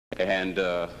and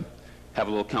have a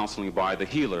little counseling by the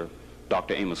healer,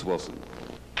 Dr. Amos Wilson.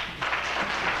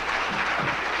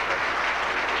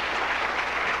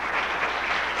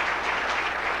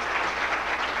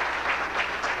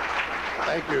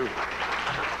 Thank you.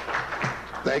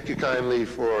 Thank you kindly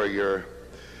for your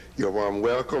warm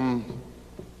welcome.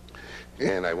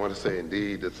 And I want to say,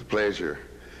 indeed, it's a pleasure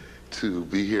to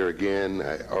be here again.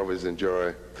 I always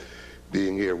enjoy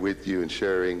being here with you and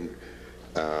sharing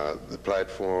the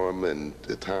platform and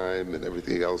the time and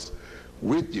everything else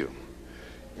with you.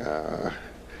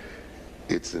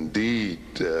 It's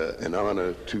indeed an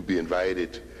honor to be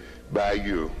invited by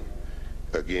you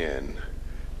again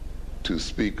to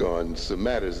speak on some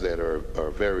matters that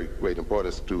are very great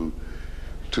importance to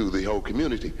the whole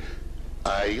community.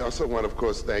 I also want, of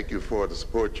course, thank you for the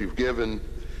support you've given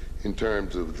in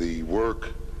terms of the work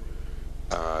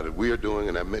that we are doing,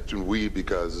 and I mention we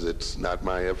because it's not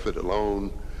my effort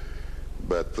alone,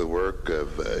 but the work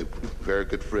of a very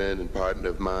good friend and partner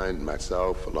of mine,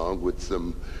 myself, along with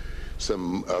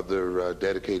some other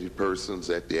dedicated persons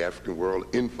at the African World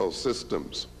Info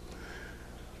Systems.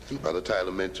 Brother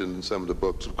Tyler mentioned some of the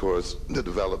books, of course, The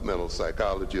Developmental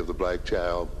Psychology of the Black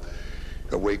Child,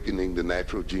 Awakening the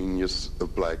Natural Genius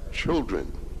of Black Children.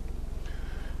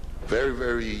 Very,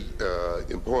 very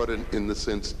important in the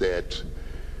sense that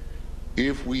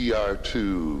if we are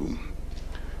to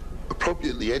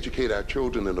appropriately educate our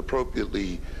children and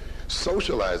appropriately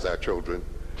socialize our children,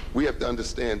 we have to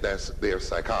understand their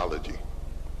psychology.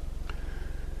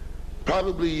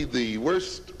 Probably the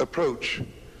worst approach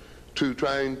to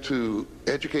trying to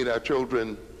educate our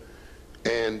children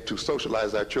and to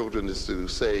socialize our children is to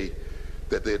say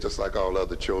that they're just like all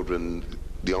other children.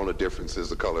 The only difference is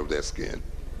the color of their skin.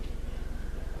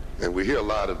 And we hear a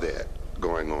lot of that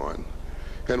going on.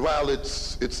 And while it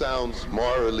sounds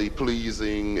morally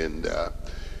pleasing and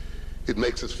it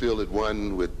makes us feel at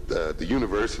one with the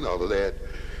universe and all of that,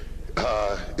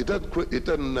 it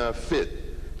doesn't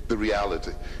fit the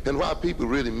reality. And while people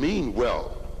really mean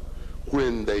well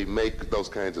when they make those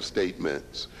kinds of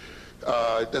statements,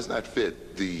 it does not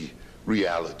fit the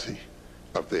reality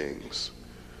of things.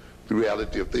 The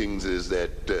reality of things is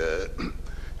that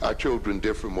our children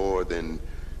differ more than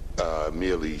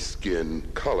merely skin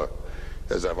color.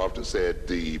 As I've often said,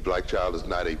 the black child is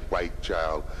not a white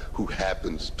child who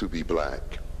happens to be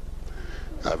black.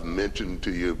 I've mentioned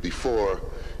to you before,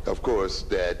 of course,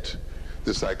 that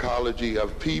the psychology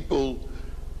of people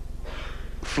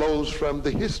flows from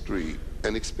the history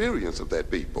and experience of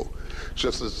that people,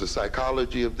 just as the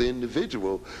psychology of the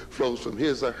individual flows from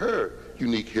his or her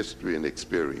unique history and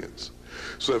experience.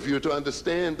 So if you're to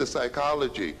understand the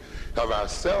psychology of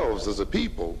ourselves as a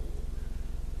people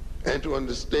and to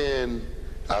understand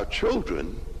our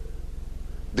children,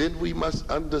 then we must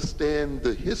understand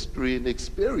the history and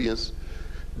experience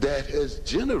that has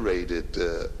generated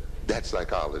that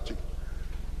psychology.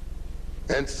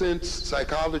 And since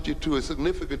psychology to a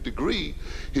significant degree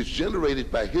is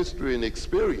generated by history and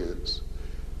experience,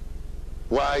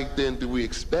 why then do we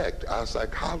expect our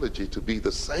psychology to be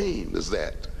the same as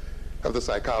that of the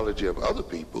psychology of other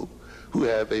people who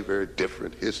have a very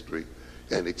different history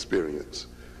and experience?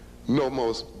 No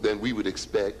more than we would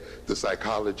expect the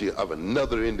psychology of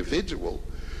another individual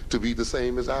to be the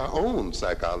same as our own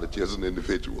psychology as an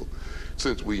individual,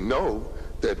 since we know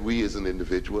that we as an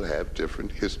individual have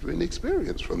different history and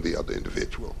experience from the other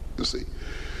individual, you see.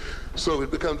 So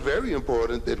it becomes very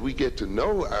important that we get to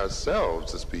know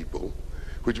ourselves as people,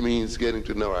 which means getting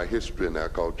to know our history and our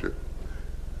culture,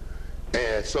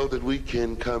 and so that we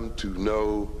can come to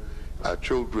know our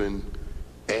children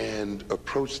and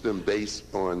approach them based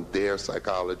on their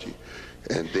psychology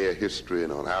and their history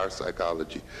and on our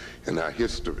psychology and our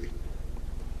history.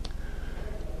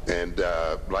 And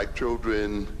black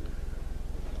children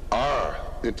are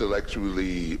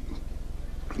intellectually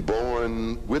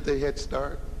born with a head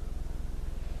start.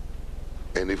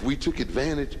 And if we took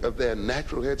advantage of their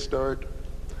natural head start,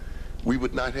 we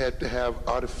would not have to have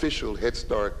artificial head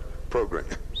start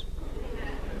programs,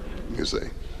 you see.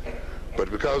 But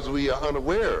because we are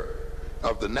unaware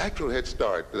of the natural head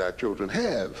start that our children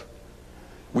have,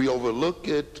 we overlook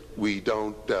it, we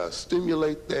don't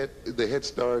stimulate the head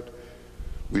start,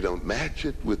 we don't match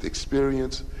it with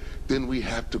experience, then we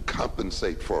have to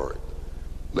compensate for it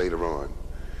later on.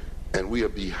 And we are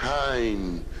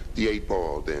behind the 8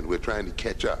 ball then, we're trying to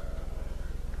catch up.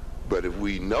 But if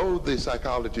we know the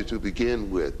psychology to begin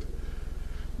with,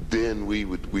 then we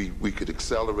could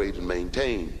accelerate and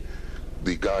maintain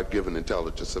the God-given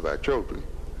intelligence of our children.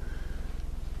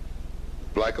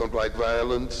 Black on black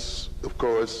violence, of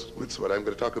course, which is what I'm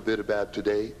going to talk a bit about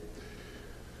today,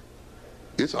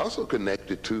 it's also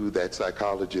connected to that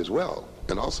psychology as well,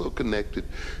 and also connected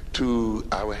to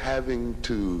our having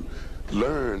to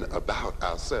learn about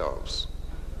ourselves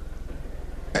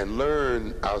and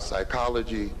learn our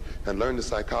psychology and learn the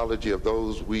psychology of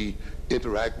those we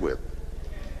interact with.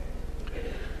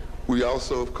 We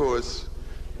also, of course,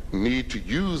 need to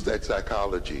use that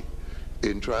psychology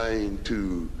in trying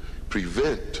to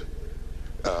prevent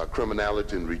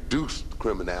criminality and reduce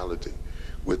criminality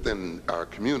within our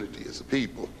community as a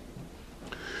people.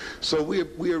 So we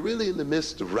are really in the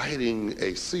midst of writing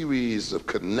a series of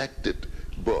connected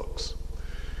books.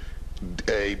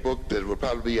 A book that will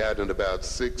probably be out in about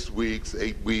 6 weeks,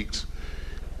 8 weeks,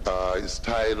 is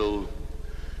titled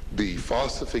The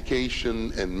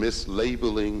Falsification and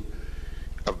Mislabeling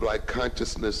of Black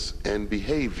Consciousness and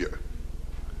Behavior.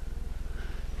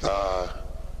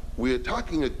 We are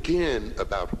talking again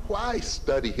about why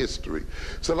study history.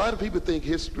 So a lot of people think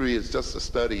history is just a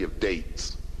study of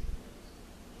dates,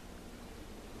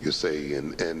 you say,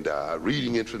 and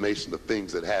reading information of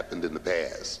things that happened in the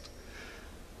past.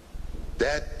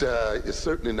 That is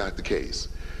certainly not the case.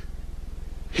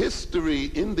 History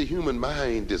in the human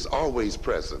mind is always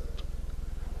present.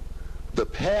 The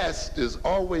past is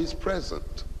always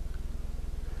present.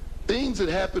 Things that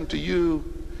happened to you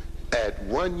at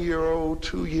 1 year old,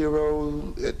 2 year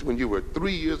old, when you were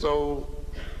 3 years old,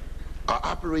 are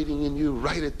operating in you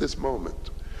right at this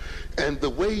moment. And the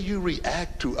way you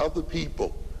react to other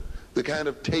people, the kind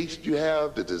of taste you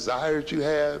have, the desires you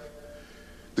have,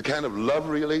 the kind of love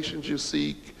relations you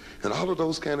seek, and all of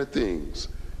those kind of things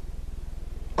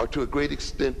are to a great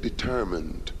extent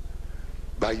determined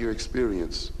by your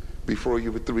experience before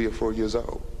you were 3 or 4 years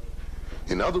old.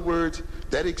 In other words,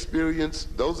 that experience,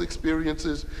 those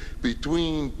experiences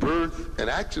between birth and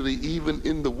actually even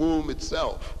in the womb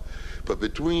itself, but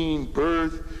between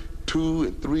birth, 2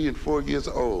 and 3 and 4 years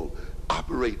old,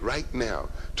 operate right now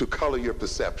to color your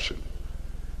perception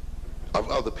of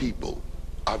other people,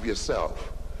 of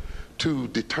yourself, to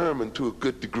determine to a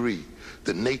good degree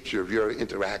the nature of your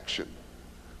interaction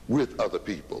with other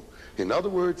people. In other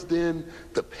words, then,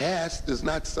 the past is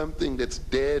not something that's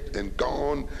dead and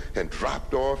gone and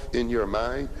dropped off in your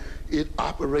mind. It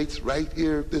operates right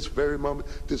here at this very moment,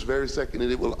 this very second,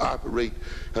 and it will operate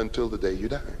until the day you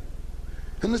die.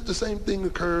 And it's the same thing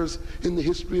occurs in the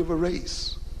history of a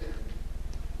race.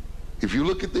 If you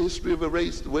look at the history of a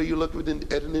race, the way you look at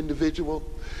an individual,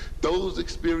 those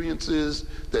experiences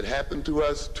that happened to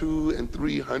us 200 and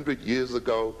 300 years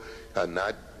ago are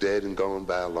not dead and gone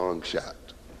by a long shot.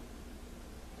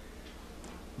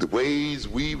 The ways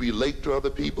we relate to other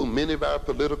people, many of our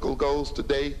political goals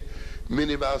today,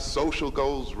 many of our social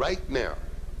goals right now,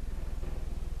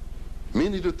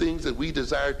 many of the things that we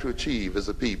desire to achieve as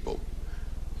a people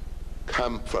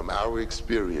come from our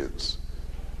experience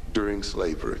during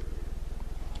slavery.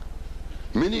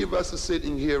 Many of us are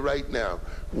sitting here right now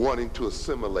wanting to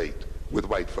assimilate with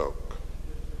white folk,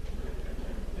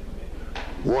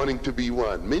 wanting to be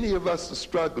one. Many of us are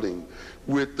struggling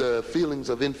with feelings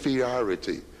of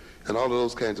inferiority and all of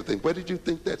those kinds of things. Where did you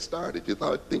think that started? You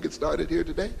think it started here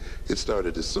today? It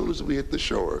started as soon as we hit the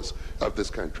shores of this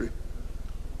country.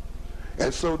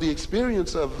 And so the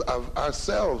experience of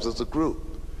ourselves as a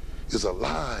group is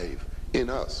alive in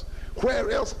us. Where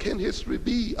else can history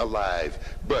be alive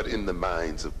but in the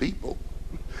minds of people?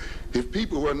 If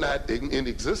people were not in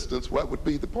existence, what would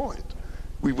be the point?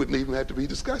 We wouldn't even have to be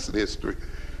discussing history.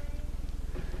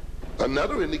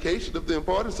 Another indication of the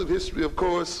importance of history, of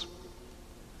course,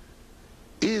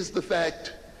 is the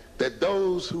fact that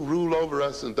those who rule over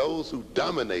us and those who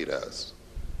dominate us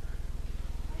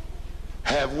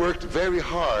have worked very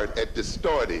hard at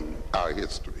distorting our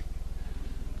history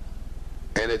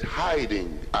and at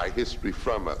hiding our history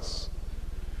from us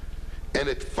and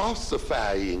at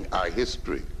falsifying our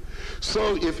history.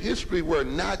 So if history were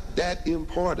not that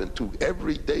important to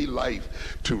everyday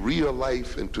life, to real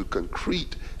life, and to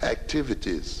concrete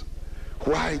activities,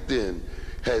 why then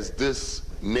has this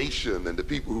nation and the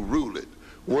people who rule it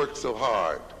worked so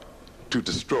hard to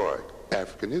destroy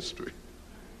African history?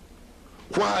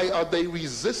 Why are they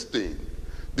resisting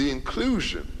the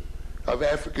inclusion of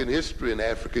African history and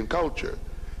African culture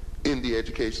in the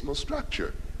educational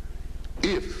structure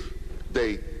if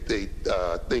they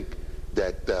think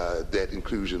that that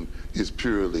inclusion is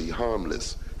purely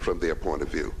harmless from their point of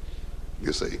view,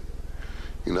 you see?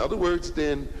 In other words,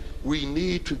 then, we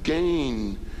need to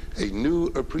gain a new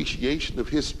appreciation of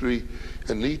history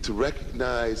and need to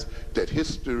recognize that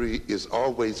history is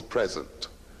always present.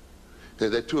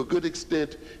 And that to a good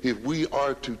extent, if we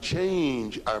are to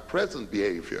change our present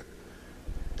behavior,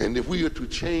 and if we are to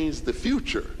change the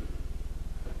future,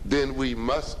 then we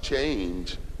must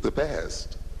change the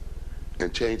past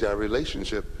and change our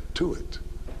relationship to it.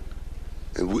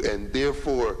 And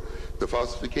therefore, the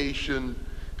falsification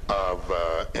of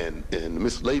and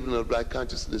mislabeling of black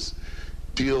consciousness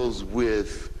deals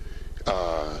with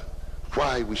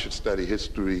why we should study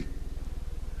history.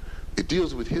 It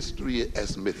deals with history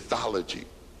as mythology.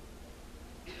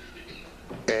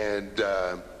 And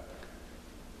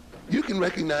you can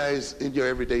recognize in your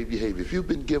everyday behavior, if you've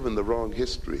been given the wrong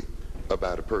history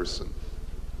about a person,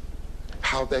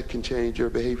 how that can change your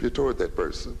behavior toward that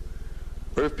person.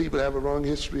 Or if people have a wrong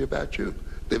history about you,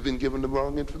 they've been given the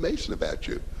wrong information about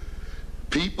you.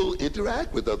 People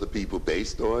interact with other people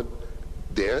based on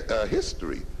their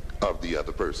history of the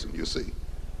other person, you see.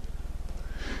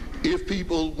 If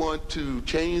people want to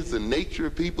change the nature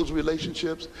of people's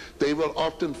relationships, they will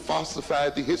often falsify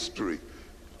the history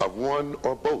of one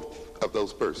or both of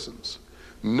those persons,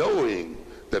 knowing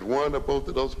that one or both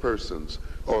of those persons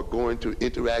are going to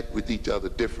interact with each other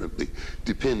differently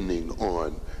depending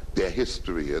on their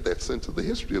history or that sense of the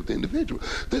history of the individual.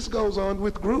 This goes on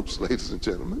with groups, ladies and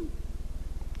gentlemen.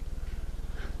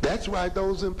 That's why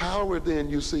those in power then,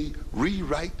 you see,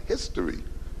 rewrite history.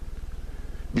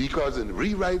 Because in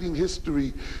rewriting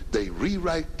history, they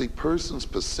rewrite the person's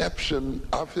perception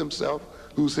of himself,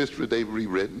 whose history they've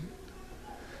rewritten.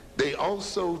 They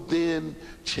also then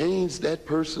change that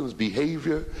person's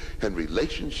behavior and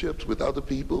relationships with other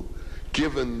people,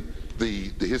 given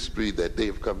the history that they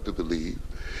have come to believe.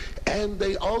 And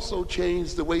they also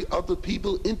change the way other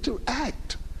people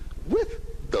interact with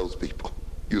those people,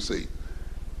 you see,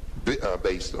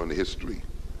 based on the history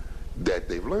that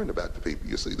they've learned about the people,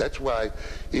 you see. That's why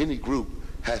any group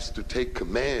has to take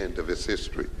command of its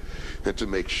history and to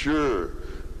make sure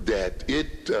that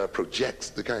it projects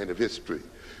the kind of history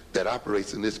that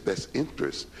operates in its best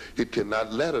interest. It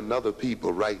cannot let another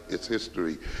people write its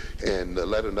history and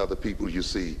let another people, you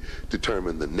see,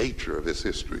 determine the nature of its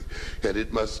history. And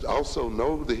it must also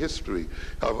know the history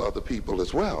of other people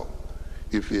as well,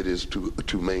 if it is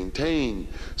to maintain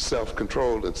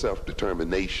self-control and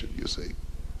self-determination, you see.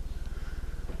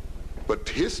 But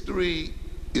history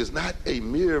is not a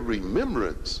mere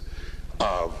remembrance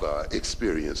of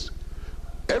experience.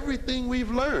 Everything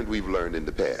we've learned in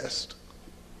the past.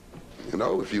 You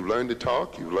know, if you've learned to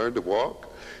talk, you've learned to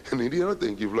walk, and any other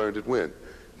thing, you've learned it when?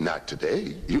 Not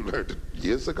today. You learned it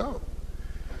years ago.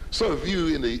 So if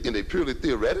you, in a purely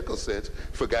theoretical sense,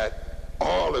 forgot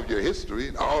all of your history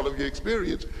and all of your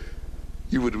experience,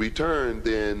 you would return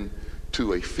then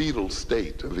to a fetal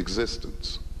state of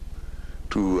existence,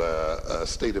 to a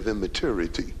state of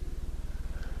immaturity.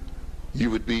 You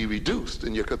would be reduced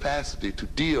in your capacity to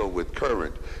deal with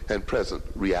current and present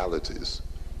realities.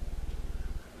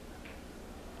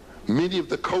 Many of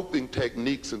the coping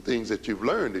techniques and things that you've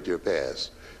learned in your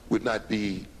past would not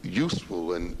be useful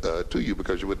to you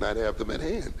because you would not have them at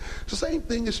hand. The same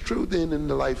thing is true then in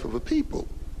the life of a people.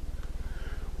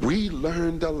 We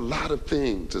learned a lot of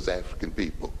things as African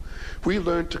people. We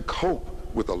learned to cope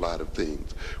with a lot of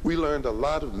things. We learned a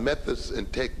lot of methods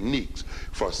and techniques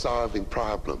for solving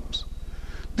problems.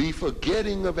 The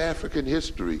forgetting of African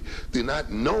history, the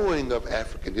not knowing of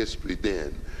African history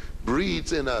then,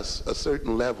 breeds in us a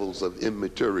certain levels of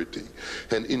immaturity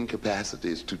and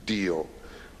incapacities to deal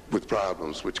with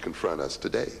problems which confront us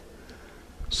today.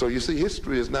 So you see,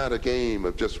 history is not a game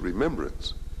of just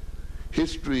remembrance.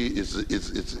 History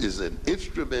is an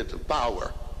instrument of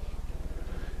power.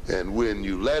 And when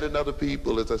you let another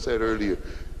people, as I said earlier,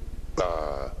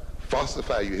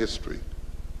 falsify your history,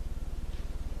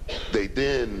 they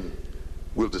then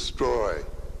will destroy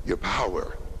your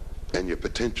power and your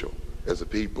potential as a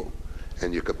people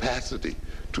and your capacity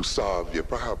to solve your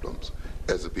problems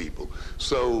as a people.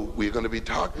 So we're going to be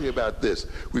talking about this.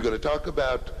 We're going to talk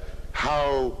about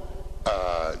how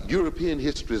European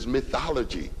history's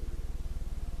mythology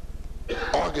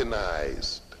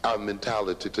organized our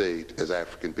mentality today as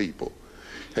African people,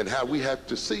 and how we have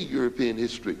to see European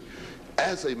history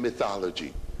as a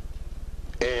mythology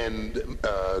and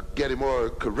get a more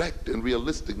correct and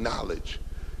realistic knowledge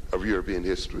of European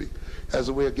history as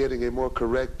a way of getting a more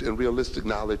correct and realistic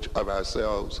knowledge of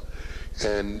ourselves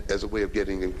and as a way of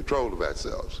getting in control of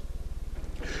ourselves.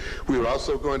 We're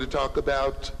also going to talk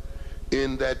about,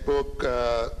 in that book,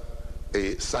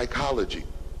 a psychology.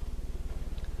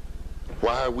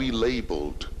 Why are we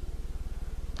labeled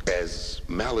as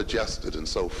maladjusted and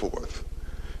so forth?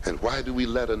 And why do we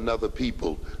let another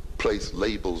people place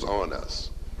labels on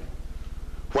us?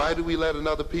 Why do we let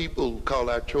another people call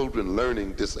our children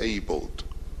learning disabled?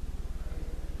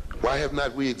 Why have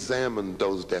not we examined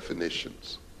those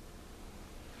definitions?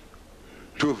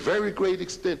 To a very great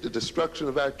extent, the destruction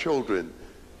of our children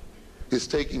is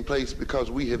taking place because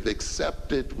we have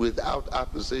accepted without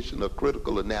opposition or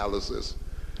critical analysis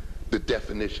the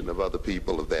definition of other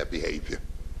people of their behavior.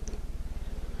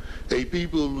 A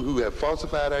people who have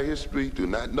falsified our history, do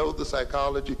not know the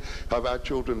psychology of our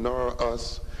children nor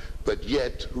us, but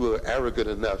yet who are arrogant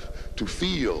enough to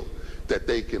feel that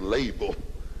they can label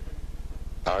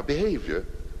our behavior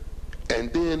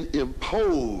and then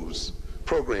impose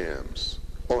programs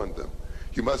on them.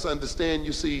 You must understand,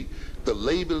 you see, the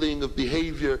labeling of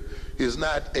behavior is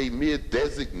not a mere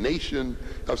designation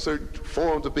of certain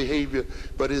forms of behavior,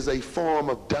 but is a form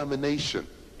of domination.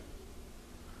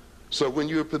 So when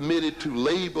you're permitted to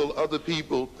label other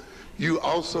people, you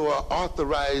also are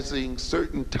authorizing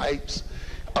certain types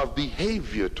of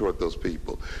behavior toward those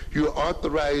people. You're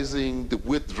authorizing the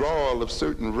withdrawal of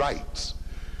certain rights.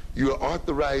 You're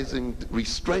authorizing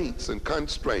restraints and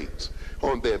constraints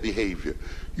on their behavior.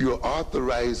 You're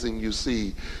authorizing, you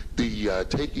see, the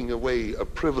taking away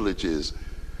of privileges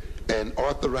and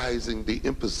authorizing the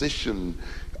imposition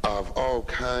of all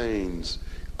kinds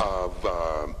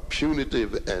of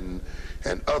punitive and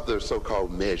other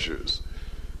so-called measures.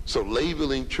 So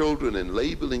labeling children and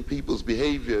labeling people's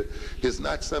behavior is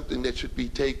not something that should be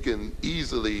taken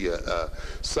easily,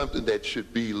 something that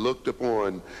should be looked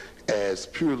upon as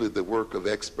purely the work of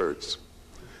experts.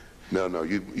 No,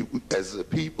 as a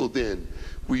people then,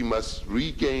 we must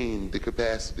regain the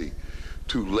capacity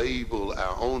to label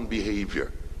our own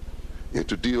behavior and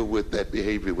to deal with that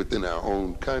behavior within our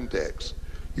own context,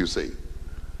 you see.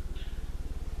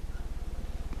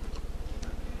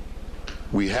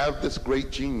 We have this great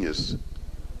genius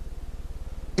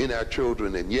in our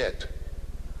children, and yet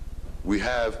we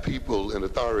have people in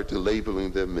authority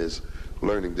labeling them as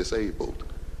learning disabled.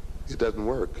 It doesn't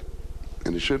work,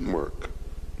 and it shouldn't work.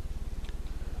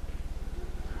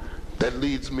 That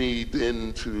leads me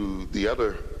then to the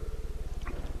other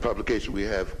publication we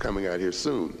have coming out here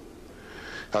soon.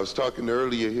 I was talking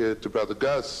earlier here to Brother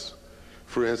Gus,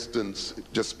 for instance,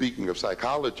 just speaking of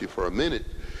psychology for a minute,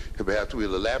 and perhaps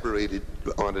we'll elaborate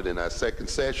on it in our second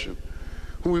session,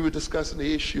 when we were discussing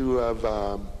the issue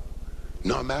of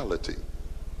normality.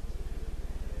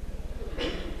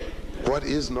 What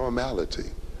is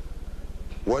normality?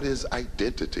 What is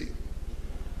identity?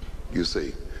 You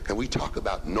see? And we talk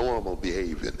about normal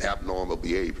behavior and abnormal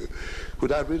behavior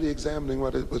without really examining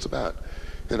what it was about.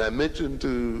 And I mentioned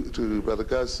to Brother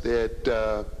Gus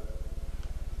that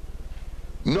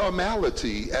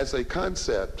normality as a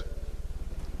concept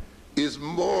is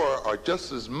more or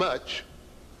just as much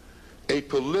a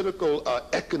political or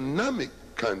economic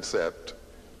concept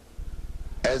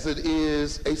as it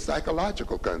is a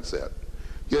psychological concept.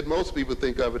 Yet most people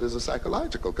think of it as a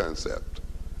psychological concept.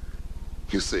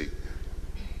 You see,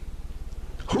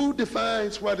 who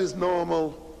defines what is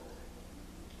normal,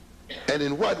 and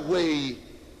in what way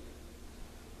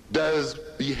does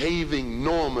behaving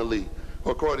normally,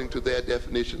 according to their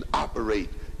definition, operate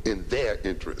in their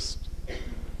interest?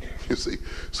 You see,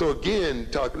 so again,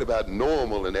 talking about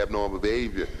normal and abnormal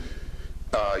behavior,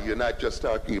 you're not just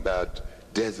talking about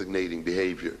designating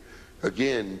behavior.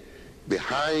 Again,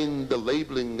 behind the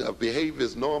labeling of behavior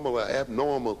as normal or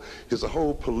abnormal is a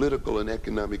whole political and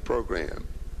economic program.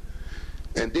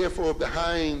 And therefore,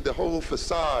 behind the whole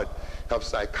facade of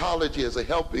psychology as a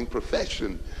helping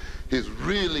profession is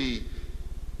really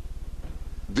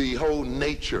the whole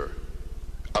nature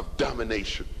of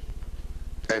domination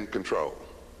and control.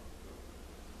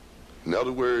 In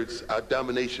other words, our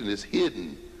domination is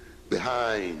hidden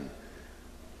behind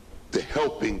the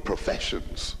helping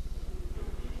professions.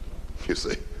 You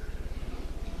see,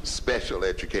 special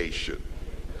education,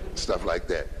 stuff like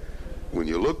that. When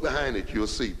you look behind it, you'll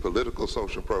see political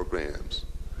social programs.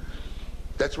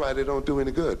 That's why they don't do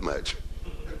any good much.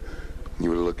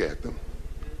 You look at them.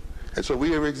 And so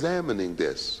we are examining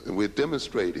this, and we're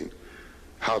demonstrating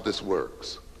how this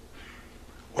works.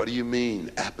 What do you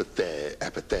mean apathetic,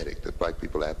 that black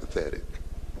people are apathetic?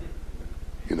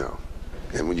 You know,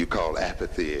 and when you call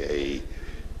apathy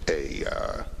a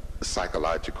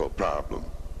psychological problem,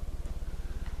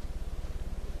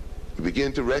 you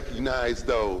begin to recognize,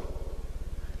 though,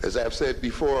 as I've said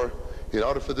before, in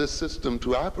order for this system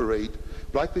to operate,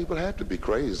 black people have to be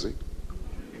crazy.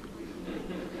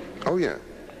 Oh yeah.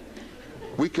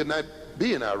 We could not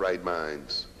be in our right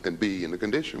minds and be in the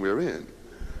condition we're in.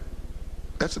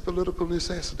 That's a political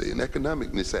necessity, an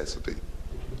economic necessity.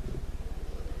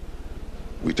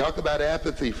 We talk about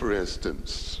apathy, for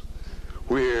instance,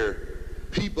 where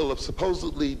people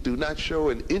supposedly do not show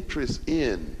an interest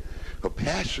in, a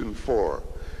passion for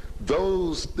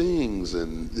those things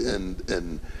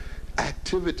and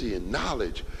activity and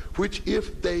knowledge, which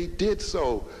if they did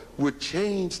so would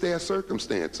change their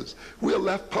circumstances. We're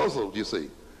left puzzled, you see.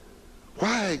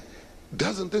 Why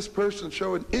doesn't this person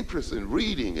show an interest in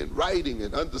reading and writing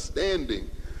and understanding?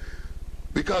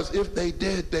 Because if they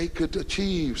did, they could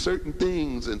achieve certain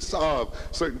things and solve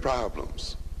certain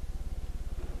problems.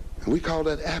 And we call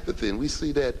that apathy, and we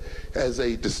see that as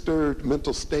a disturbed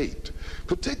mental state,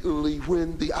 particularly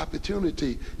when the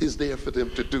opportunity is there for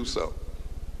them to do so.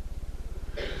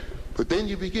 But then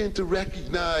you begin to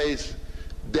recognize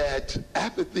that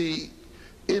apathy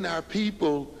in our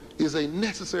people is a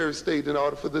necessary state in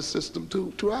order for this system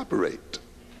to operate.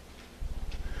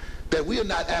 That we are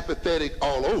not apathetic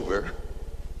all over.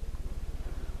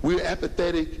 We're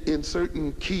apathetic in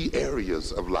certain key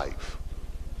areas of life.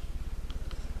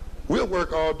 We'll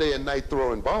work all day and night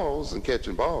throwing balls and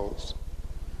catching balls.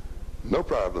 No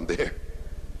problem there.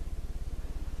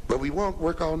 But we won't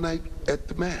work all night at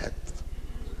the math,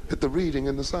 at the reading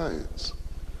and the science.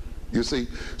 You see,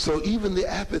 so even the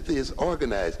apathy is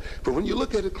organized. But when you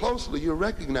look at it closely, you'll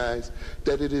recognize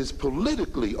that it is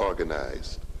politically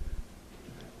organized.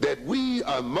 That we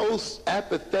are most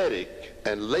apathetic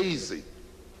and lazy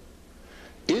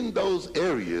in those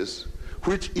areas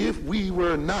which, if we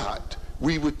were not,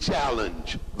 we would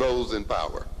challenge those in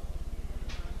power.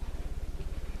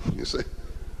 You see?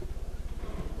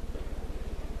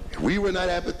 If we were not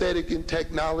apathetic in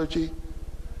technology,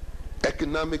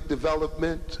 economic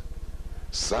development,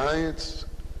 science,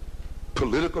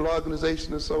 political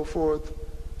organization, and so forth,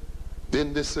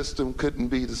 then this system couldn't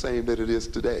be the same that it is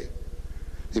today.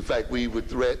 In fact, we would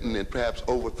threaten and perhaps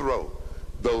overthrow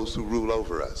those who rule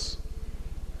over us.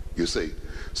 You see,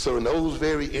 so in those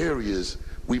very areas,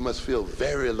 we must feel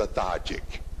very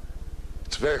lethargic.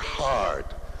 It's very hard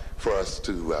for us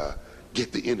to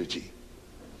get the energy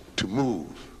to move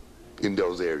in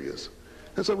those areas.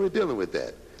 And so we're dealing with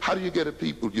that. How do you get a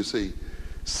people, you see,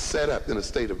 set up in a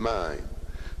state of mind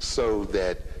so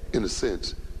that, in a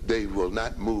sense, they will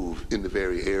not move in the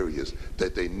very areas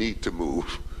that they need to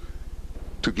move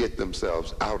to get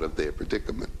themselves out of their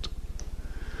predicament?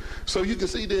 So you can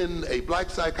see then a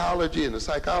black psychology and a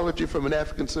psychology from an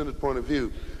African-centered point of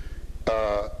view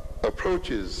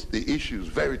approaches the issues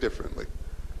very differently.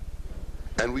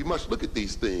 And we must look at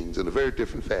these things in a very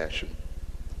different fashion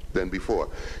than before.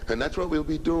 And that's what we'll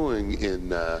be doing in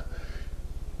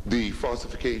the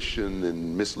falsification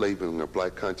and mislabeling of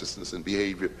black consciousness and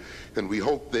behavior. And we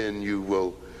hope then you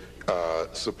will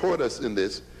support us in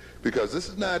this, because this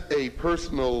is not a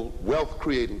personal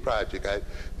wealth-creating project. I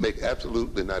make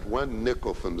absolutely not one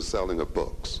nickel from the selling of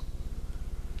books.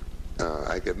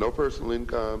 I get no personal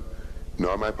income,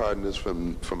 nor my partners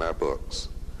from our books.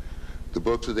 The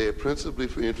books are there principally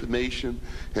for information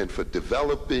and for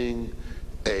developing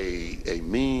a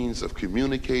means of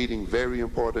communicating very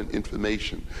important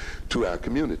information to our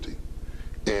community,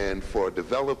 and for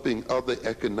developing other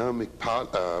economic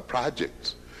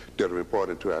projects that are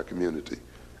important to our community.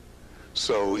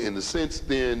 So in the sense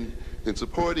then, in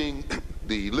supporting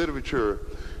the literature,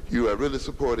 you are really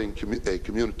supporting a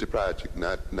community project,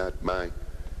 not my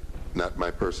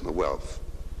personal wealth,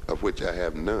 of which I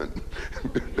have none.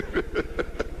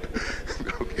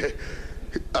 Okay.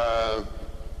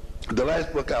 The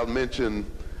last book I'll mention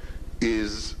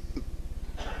is,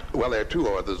 well, there are two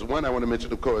authors. One I want to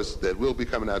mention, of course, that will be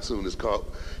coming out soon,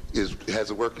 has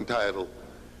a working title,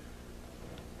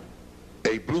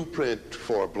 A Blueprint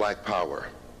for Black Power.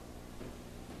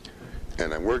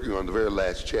 And I'm working on the very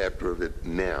last chapter of it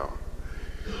now.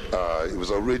 It was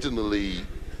originally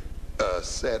a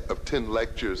set of 10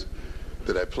 lectures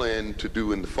that I planned to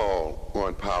do in the fall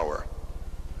on power.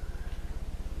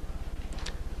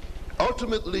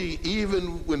 Ultimately,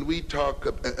 even when we talk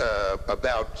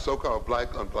about so-called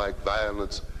black-on-black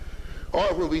violence, or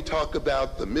when we talk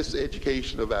about the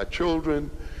miseducation of our children,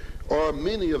 or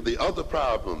many of the other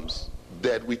problems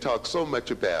that we talk so much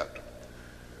about,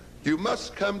 you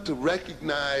must come to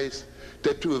recognize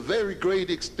that to a very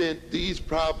great extent, these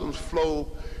problems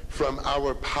flow from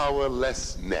our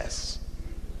powerlessness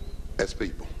as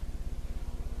people.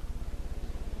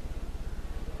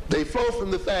 They flow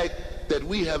from the fact that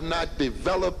we have not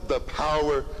developed the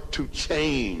power to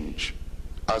change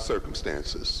our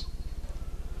circumstances,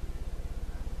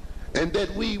 and that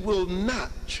we will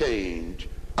not change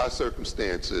our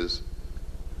circumstances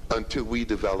until we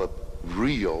develop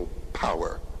real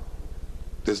power.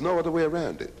 There's no other way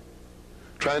around it.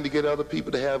 Trying to get other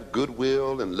people to have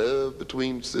goodwill and love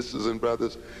between sisters and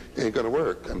brothers ain't gonna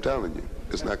work. I'm telling you,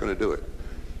 it's not gonna do it.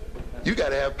 You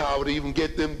gotta have power to even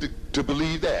get them to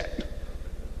believe that.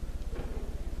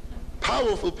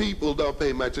 Powerful people don't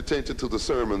pay much attention to the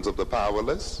sermons of the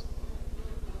powerless.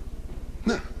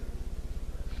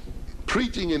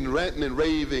 preaching and ranting and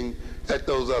raving at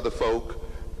those other folk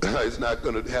is not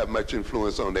going to have much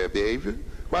influence on their behavior.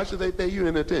 Why should they pay you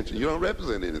any attention? You don't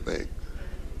represent anything.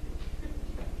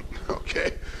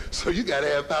 Okay? So you got to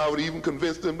have power to even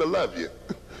convince them to love you,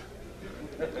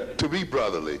 to be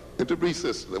brotherly, and to be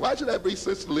sisterly. Why should I be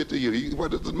sisterly to you?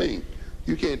 What does it mean?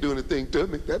 You can't do anything to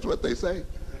me. That's what they say.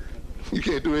 You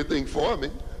can't do anything for me.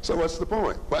 So what's the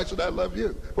point? Why should I love you?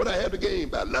 What I have to gain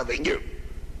by loving you?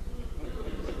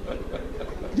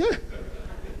 Yeah.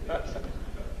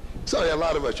 So a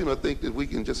lot of us, think that we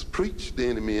can just preach the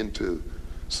enemy into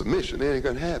submission. It ain't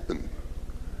going to happen.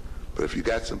 But if you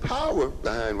got some power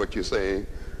behind what you're saying,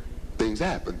 things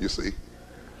happen, you see.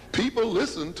 People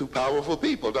listen to powerful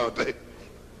people, don't they?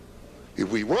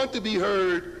 If we want to be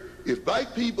heard, if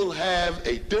black people have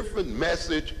a different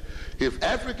message, if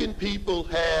African people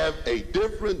have a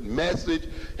different message,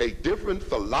 a different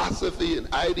philosophy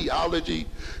and ideology,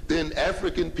 then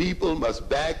African people must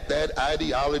back that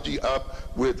ideology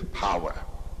up with power.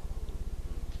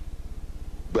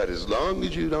 But as long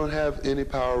as you don't have any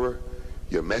power,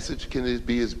 your message can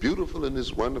be as beautiful and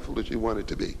as wonderful as you want it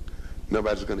to be.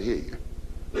 Nobody's going to hear you.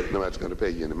 Nobody's going to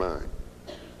pay you any mind.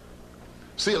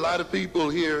 See, a lot of people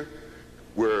here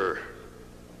were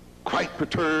quite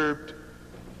perturbed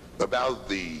about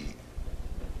the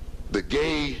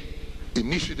gay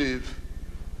initiative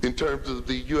in terms of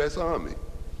the U.S. Army.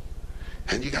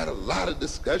 And you got a lot of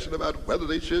discussion about whether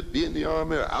they should be in the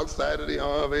Army or outside of the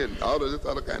Army and all of this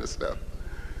other kind of stuff.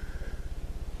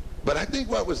 But I think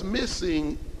what was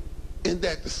missing in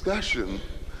that discussion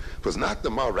was not the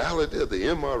morality or the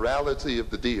immorality of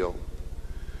the deal,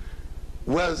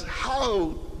 was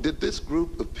how did this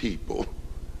group of people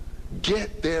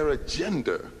get their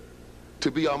agenda to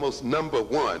be almost number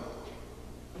one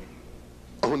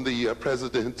on the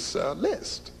president's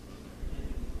list?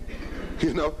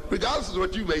 Regardless of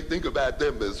what you may think about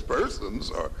them as persons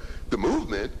or the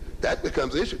movement, that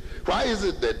becomes the issue. Why is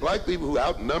it that black people who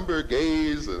outnumber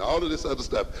gays and all of this other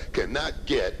stuff cannot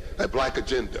get a black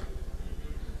agenda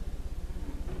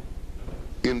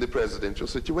in the presidential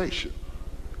situation?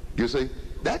 You see,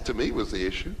 that to me was the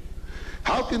issue.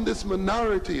 How can this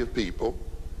minority of people,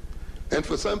 and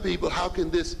for some people, how can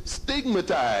this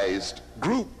stigmatized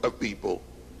group of people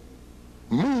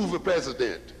move a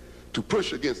president to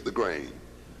push against the grain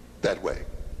that way?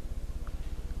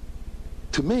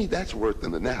 To me, that's worth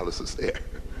an analysis there.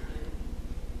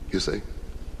 You see?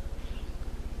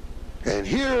 And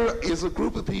here is a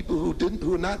group of people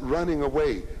who are not running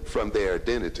away from their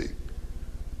identity,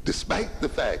 despite the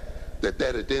fact that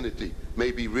that identity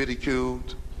may be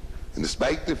ridiculed, and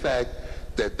despite the fact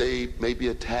that they may be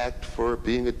attacked for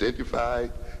being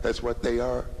identified as what they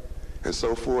are, and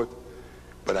so forth.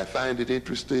 But I find it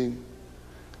interesting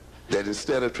that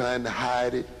instead of trying to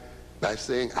hide it by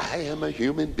saying, I am a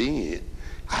human being,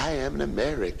 I am an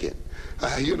American,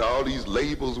 all these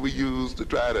labels we use to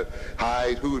try to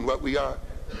hide who and what we are.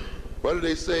 What do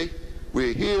they say?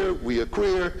 We're here, we are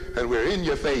queer, and we're in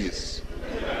your face.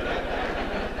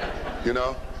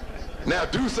 Now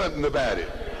do something about it.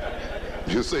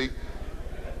 You see?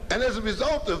 And as a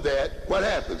result of that, what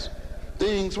happens?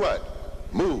 Things what?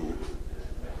 Move.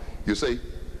 You see?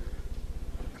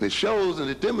 And it shows and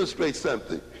it demonstrates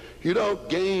something. You don't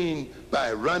gain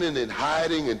by running and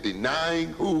hiding and denying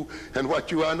who and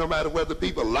what you are, no matter whether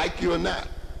people like you or not.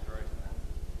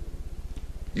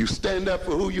 You stand up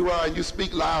for who you are and you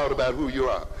speak loud about who you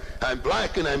are. I'm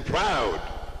black and I'm proud.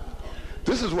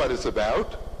 This is what it's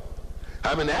about.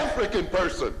 I'm an African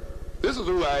person. This is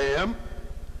who I am.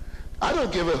 I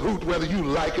don't give a hoot whether you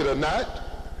like it or not.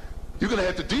 You're going to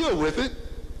have to deal with it.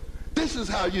 This is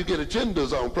how you get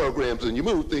agendas on programs and you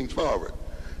move things forward.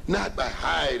 Not by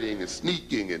hiding and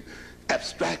sneaking and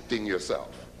abstracting yourself,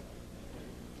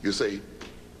 you see,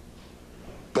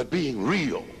 but being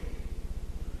real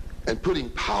and putting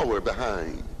power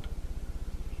behind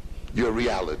your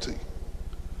reality.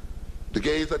 The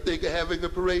gays, I think, are having a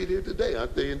parade here today,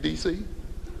 aren't they, in D.C.,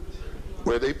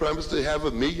 where they promised to have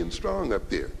 1 million strong up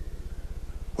there.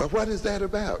 Well, what is that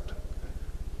about?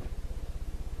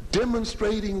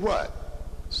 Demonstrating what?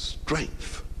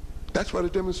 Strength. That's what a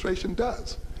demonstration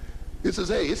does. It says,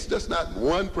 hey, it's just not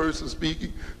one person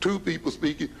speaking, 2 people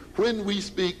speaking. When we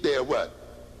speak, there are what?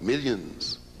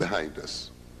 Millions behind us.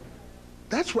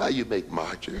 That's why you make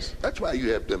marches. That's why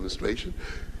you have demonstrations.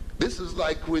 This is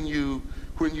like when you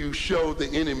show the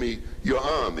enemy your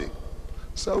army.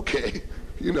 It's okay.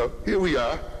 Here we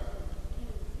are.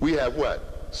 We have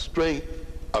what? Strength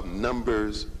of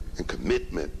numbers and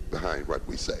commitment behind what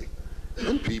we say.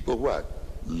 And people what?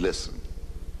 Listen,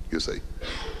 you see.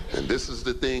 And this is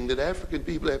the thing that African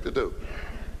people have to do.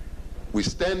 We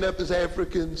stand up as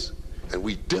Africans and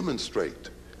we demonstrate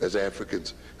as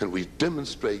Africans, and we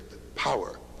demonstrate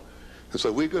power. And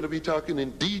so we're going to be talking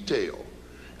in detail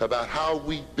about how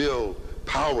we build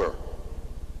power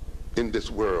in this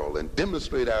world and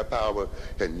demonstrate our power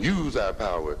and use our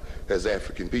power as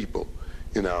African people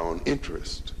in our own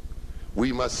interest.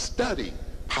 We must study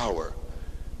power.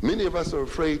 Many of us are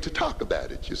afraid to talk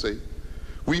about it, you see.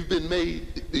 We've been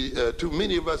made, too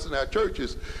many of us in our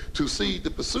churches, to see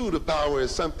the pursuit of power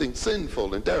as something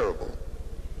sinful and terrible.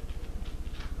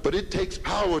 But it takes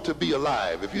power to be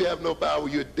alive. If you have no power,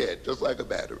 you're dead, just like a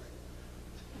battery.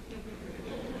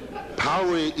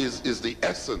 Power is the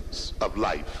essence of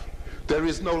life. There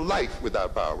is no life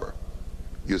without power,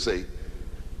 you see.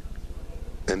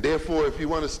 And therefore, if you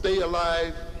want to stay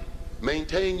alive,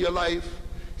 maintain your life,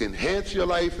 enhance your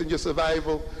life and your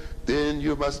survival, then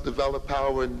you must develop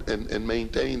power and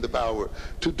maintain the power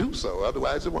to do so.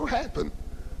 Otherwise, it won't happen.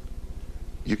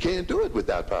 You can't do it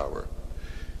without power.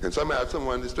 And somehow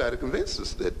someone is trying to convince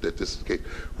us that this is the case.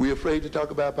 We're afraid to talk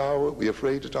about power. We're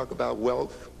afraid to talk about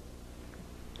wealth,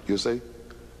 you see.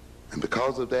 And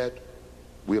because of that,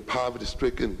 we're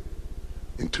poverty-stricken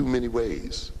in too many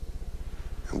ways.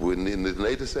 And in the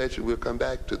later session, we'll come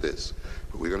back to this.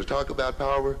 But we're going to talk about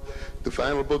power. The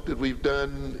final book that we've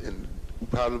done, and will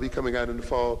probably be coming out in the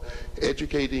fall,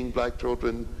 Educating Black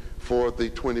Children for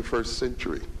the 21st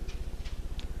Century.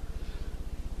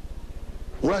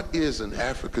 What is an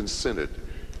African-centered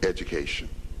education?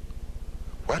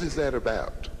 What is that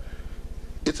about?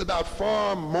 It's about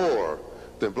far more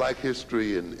than black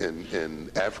history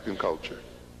and African culture.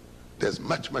 There's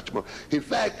much, much more. In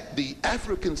fact, the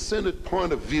African-centered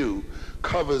point of view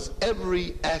covers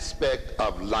every aspect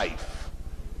of life.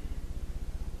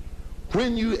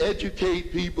 When you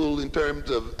educate people in terms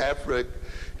of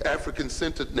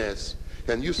African-centeredness,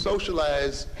 and you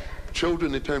socialize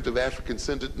children in terms of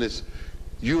African-centeredness,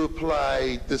 you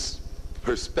apply this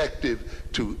perspective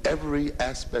to every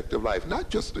aspect of life, not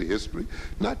just to history,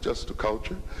 not just to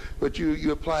culture, but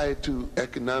you apply it to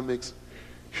economics,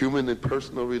 human and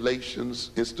personal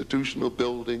relations, institutional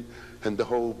building, and the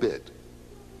whole bit.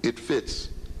 It fits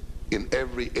in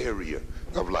every area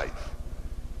of life.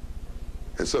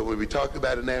 And so when we talk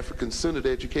about an African-centered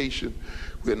education,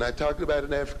 we're not talking about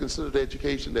an African-centered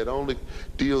education that only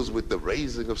deals with the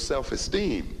raising of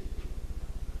self-esteem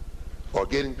or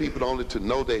getting people only to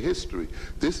know their history.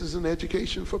 This is an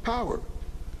education for power.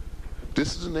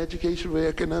 This is an education for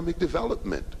economic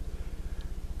development.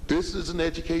 This is an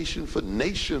education for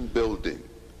nation building.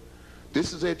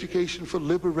 This is education for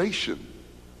liberation,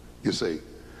 you see.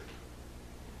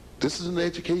 This is an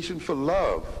education for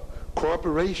love,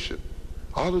 cooperation,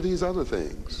 all of these other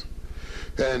things.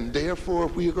 And therefore,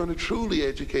 if we are going to truly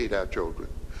educate our children,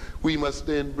 we must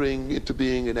then bring into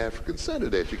being an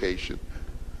African-centered education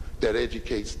that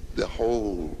educates the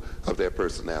whole of their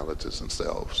personalities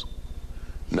themselves,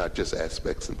 not just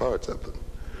aspects and parts of them.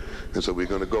 And so we're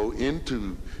going to go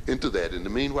into that. In the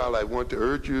meanwhile, I want to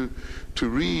urge you to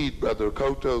read Brother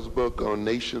Okoto's book on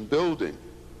nation building.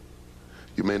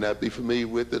 You may not be familiar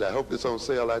with it. I hope it's on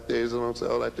sale out there. Is it on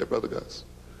sale out there, Brother Gus?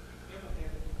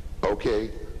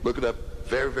 Okay, look it up.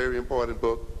 Very, very important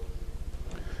book.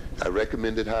 I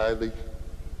recommend it highly.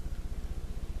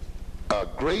 A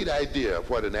great idea of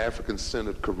what an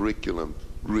African-centered curriculum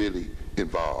really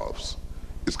involves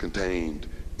is contained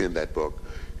in that book.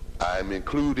 I'm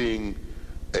including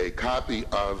a copy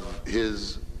of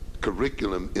his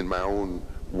curriculum in my own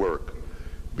work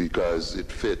because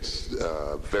it fits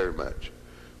very much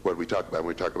what we talk about when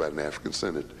we talk about an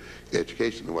African-centered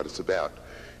education and what it's about.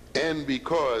 And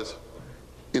because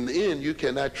in the end, you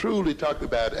cannot truly talk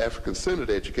about African-centered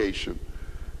education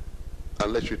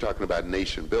unless you're talking about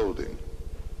nation building,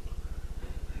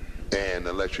 and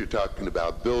unless you're talking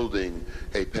about building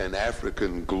a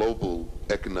Pan-African global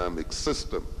economic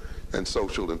system and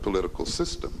social and political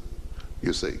system,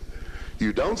 you see.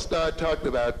 You don't start talking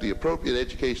about the appropriate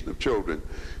education of children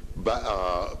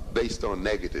based on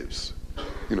negatives,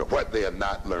 you know, what they are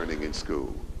not learning in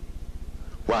school,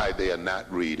 why they are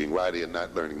not reading, why they are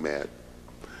not learning math.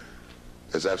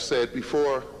 As I've said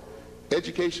before,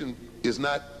 education is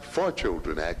not for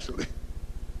children, actually.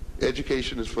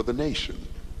 Education is for the nation.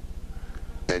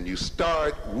 And you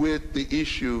start with the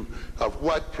issue of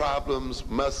what problems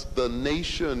must the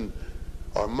nation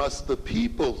or must the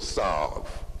people solve.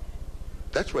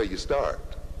 That's where you start.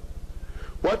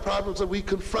 What problems are we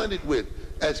confronted with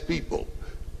as people?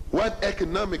 What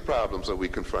economic problems are we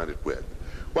confronted with?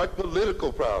 What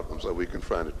political problems are we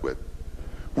confronted with?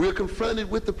 We're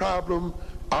confronted with the problem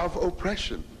of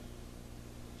oppression.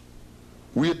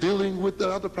 We're dealing with the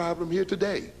other problem here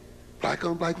today, black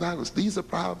on black violence. These are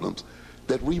problems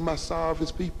that we must solve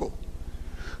as people.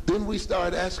 Then we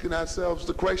start asking ourselves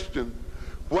the question,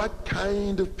 what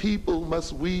kind of people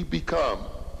must we become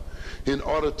in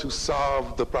order to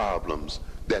solve the problems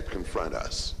that confront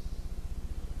us?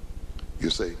 You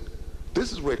see,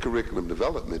 this is where curriculum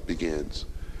development begins,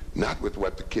 not with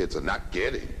what the kids are not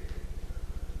getting,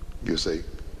 you see.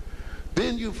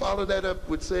 Then you follow that up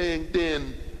with saying,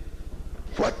 then,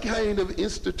 what kind of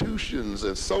institutions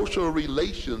and social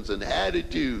relations and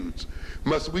attitudes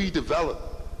must we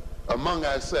develop among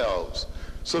ourselves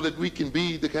so that we can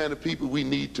be the kind of people we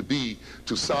need to be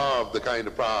to solve the kind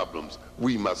of problems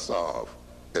we must solve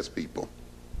as people?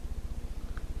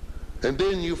 And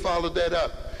then you follow that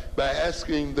up by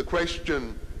asking the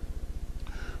question,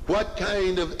 what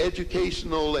kind of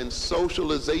educational and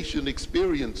socialization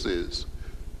experiences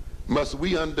must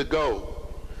we undergo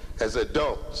as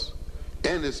adults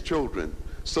and as children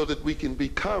so that we can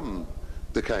become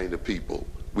the kind of people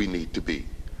we need to be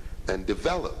and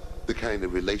develop the kind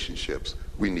of relationships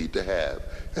we need to have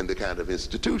and the kind of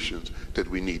institutions that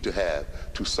we need to have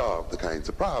to solve the kinds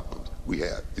of problems we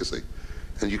have, you see.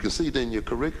 And you can see then your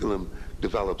curriculum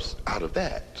develops out of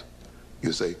that,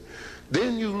 you see.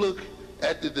 Then you look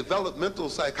at the developmental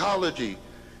psychology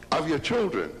of your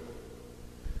children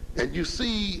and you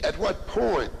see at what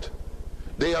point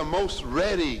they are most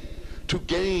ready to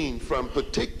gain from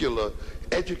particular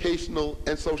educational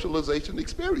and socialization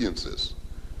experiences.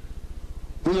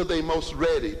 When are they most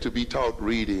ready to be taught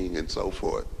reading and so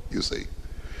forth, you see?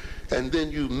 And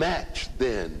then you match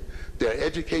then their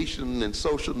education and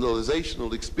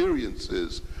socializational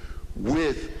experiences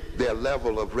with their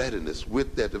level of readiness,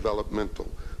 with their developmental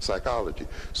psychology,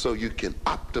 so you can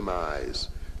optimize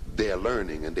their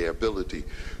learning and their ability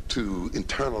to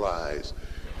internalize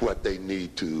what they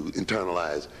need to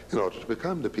internalize in order to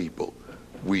become the people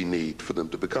we need for them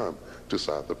to become to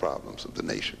solve the problems of the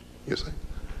nation, you see.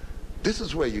 This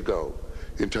is where you go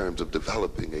in terms of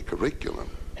developing a curriculum,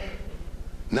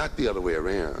 not the other way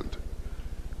around,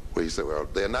 where you say, well,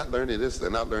 they're not learning this,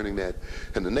 they're not learning that,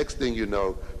 and the next thing you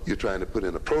know, you're trying to put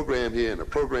in a program here and a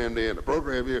program there and a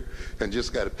program here, and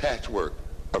just got a patchwork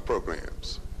of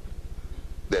programs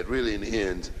that really in the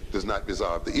end does not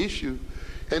resolve the issue.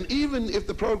 And even if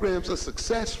the programs are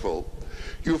successful,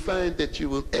 you'll find that you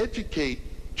will educate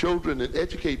children and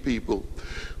educate people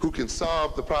who can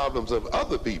solve the problems of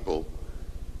other people,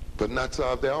 but not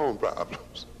solve their own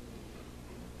problems.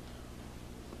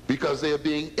 Because they're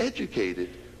being educated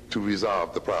to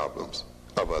resolve the problems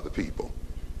of other people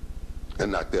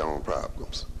and not their own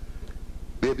problems.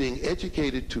 They're being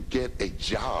educated to get a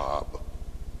job.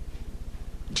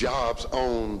 Jobs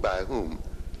owned by whom?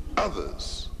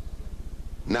 Others,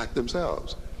 not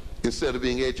themselves. Instead of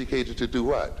being educated to do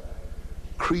what?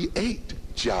 Create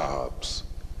jobs,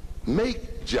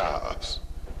 make jobs,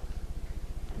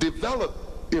 develop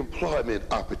employment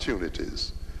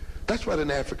opportunities. That's what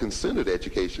an African-centered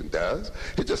education does.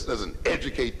 It just doesn't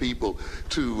educate people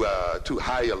to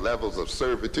higher levels of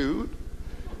servitude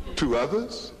to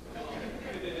others.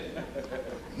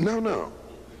 No, no.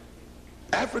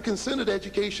 African-centered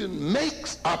education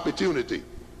makes opportunity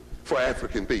for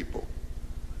African people.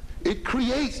 It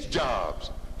creates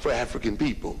jobs for African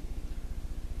people.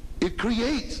 It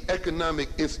creates economic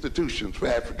institutions for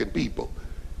African people.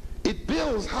 It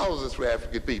builds houses for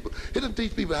African people. It doesn't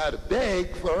teach people how to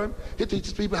beg for them. It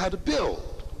teaches people how to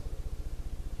build.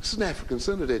 It's an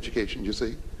African-centered education, you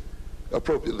see,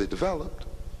 appropriately developed.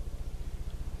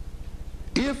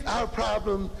 If our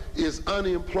problem is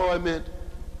unemployment,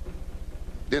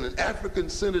 then an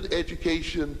African-centered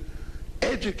education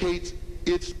educates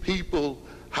its people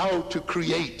how to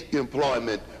create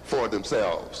employment for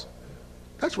themselves.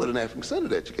 That's what an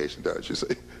African-centered education does, you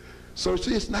see. So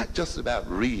see, it's not just about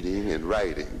reading and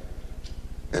writing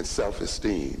and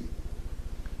self-esteem.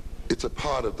 It's a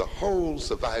part of the whole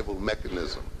survival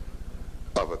mechanism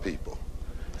of a people.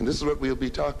 And this is what we'll be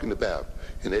talking about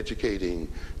in educating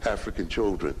African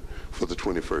children for the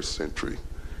 21st century.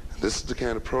 This is the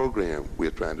kind of program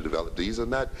we're trying to develop. These are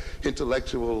not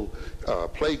intellectual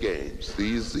play games.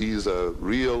 These are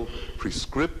real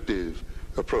prescriptive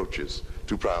approaches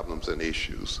to problems and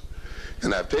issues.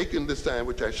 And I've taken this time,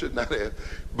 which I should not have,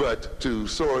 but to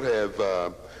sort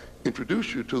of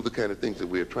introduce you to the kind of things that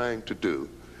we're trying to do,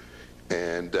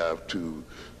 and to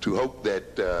hope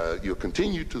that you'll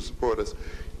continue to support us,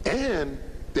 and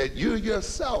that you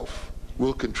yourself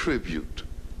will contribute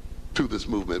to this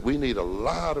movement. We need a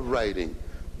lot of writing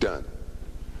done.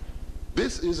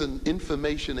 This is an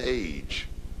information age,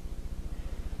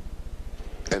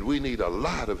 and we need a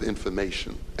lot of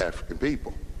information, African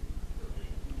people.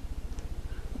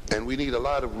 And we need a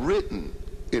lot of written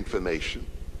information.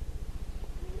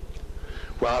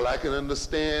 While I can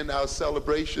understand our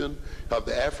celebration of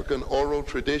the African oral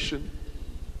tradition,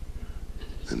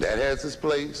 and that has its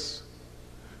place,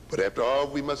 but after all,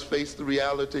 we must face the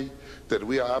reality that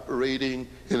we are operating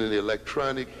in an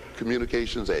electronic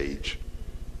communications age.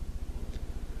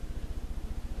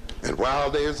 And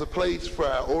while there's a place for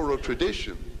our oral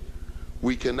tradition,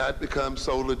 we cannot become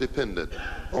solely dependent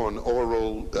on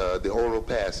the oral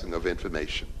passing of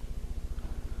information.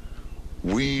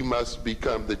 We must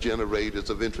become the generators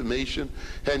of information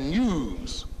and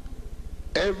use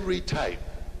every type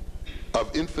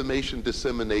of information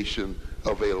dissemination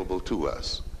available to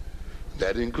us.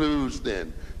 That includes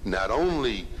then not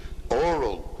only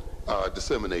oral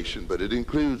dissemination, but it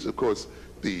includes, of course,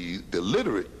 the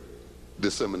literate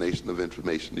dissemination of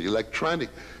information, the electronic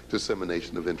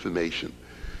dissemination of information.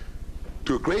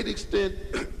 To a great extent,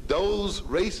 those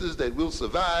races that will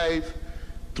survive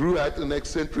throughout the next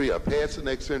century or past the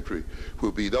next century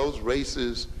will be those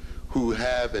races who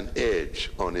have an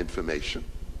edge on information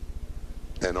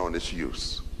and on its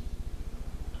use,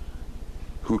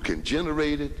 who can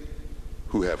generate it,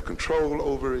 who have control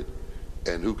over it,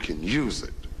 and who can use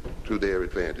it to their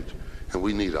advantage. And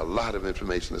we need a lot of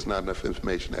information. There's not enough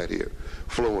information out here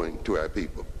flowing to our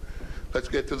people. Let's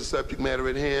get to the subject matter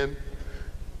at hand.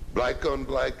 Black on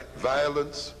black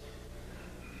violence.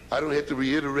 I don't have to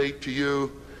reiterate to you,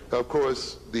 of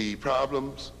course, the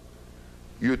problems.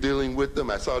 You're dealing with them.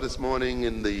 I saw this morning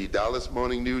in the Dallas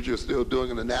Morning News, you're still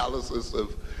doing an analysis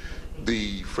of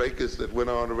the fracas that went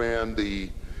on around the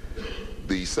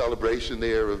celebration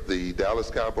there of the Dallas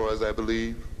Cowboys, I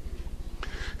believe.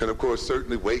 And of course,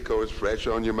 certainly Waco is fresh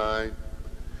on your mind.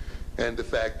 And the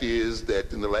fact is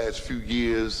that in the last few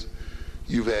years,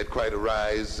 you've had quite a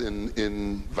rise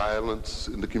in violence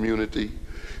in the community,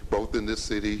 both in this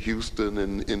city, Houston,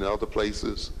 and in other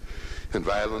places. And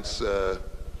violence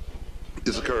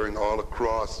is occurring all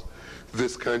across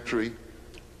this country.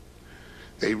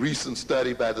 A recent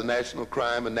study by the National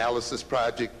Crime Analysis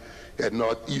Project at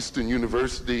Northeastern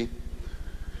University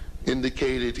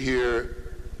indicated here,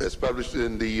 as published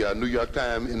in the New York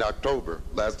Times in October,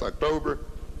 last October,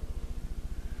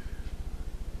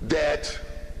 that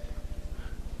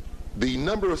the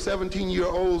number of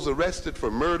 17-year-olds arrested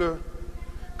for murder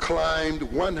climbed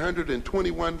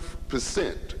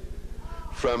 121%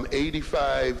 from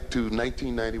 85 to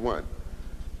 1991.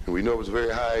 And we know it was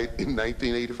very high in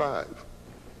 1985.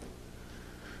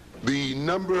 The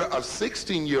number of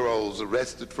 16-year-olds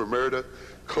arrested for murder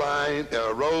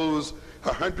rose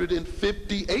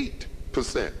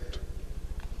 158%.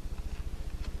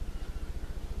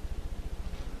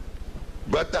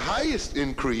 But the highest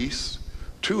increase,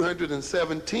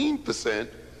 217%,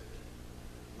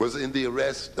 was in the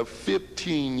arrest of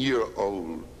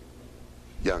 15-year-old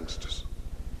youngsters.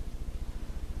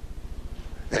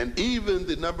 And even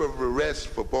the number of arrests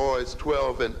for boys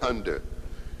 12 and under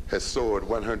has soared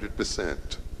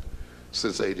 100%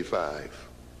 since '85.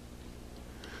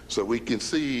 So we can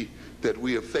see that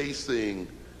we are facing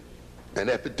an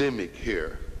epidemic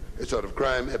here, a sort of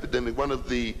crime epidemic. One of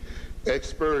the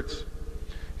experts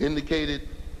indicated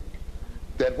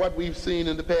that what we've seen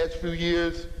in the past few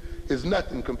years is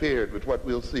nothing compared with what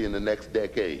we'll see in the next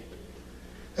decade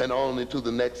and on into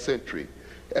the next century,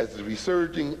 as the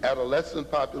resurging adolescent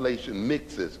population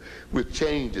mixes with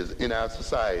changes in our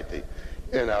society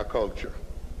and our culture.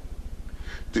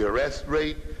 The arrest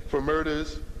rate for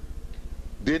murders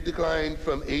did decline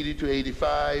from 80 to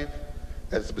 85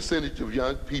 as the percentage of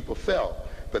young people fell.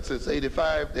 But since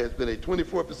 '85, there's been a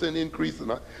 24% increase in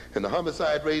the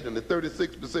homicide rate and a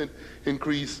 36%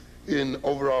 increase in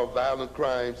overall violent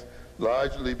crimes,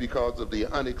 largely because of the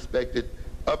unexpected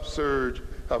upsurge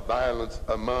of violence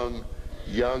among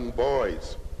young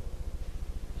boys.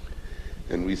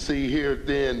 And we see here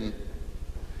then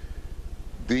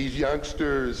these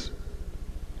youngsters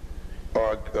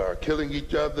are killing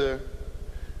each other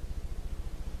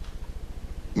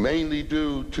mainly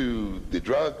due to the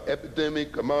drug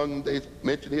epidemic among, they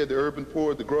mentioned here, the urban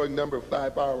poor, the growing number and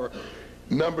firepower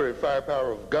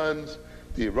of guns,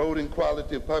 the eroding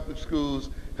quality of public schools,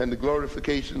 and the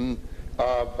glorification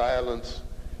of violence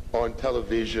on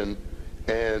television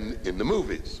and in the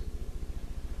movies.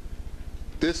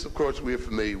 This, of course, we're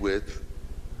familiar with,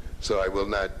 so I will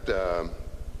not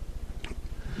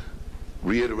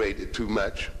reiterate it too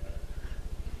much.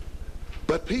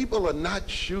 But people are not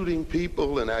shooting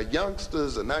people, and our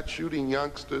youngsters are not shooting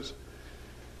youngsters.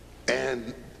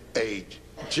 And a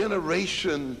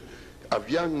generation of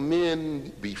young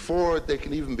men, before they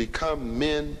can even become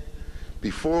men,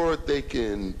 before they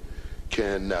can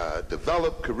can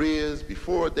develop careers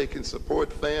before they can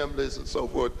support families and so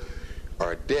forth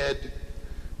are dead.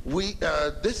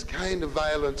 This kind of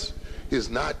violence is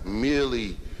not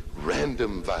merely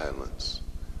random violence.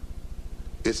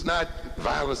 It's not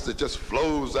violence that just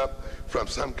flows up from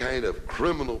some kind of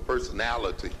criminal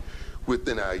personality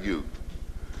within our youth.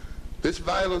 This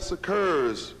violence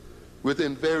occurs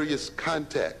within various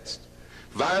contexts.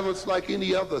 Violence, like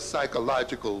any other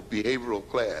psychological behavioral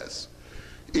class,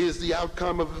 is the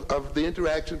outcome of the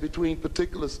interaction between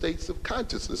particular states of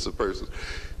consciousness of persons.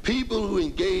 People who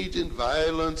engage in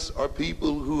violence are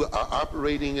people who are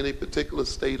operating in a particular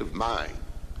state of mind.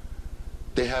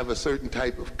 They have a certain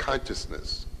type of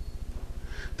consciousness.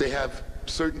 They have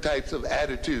certain types of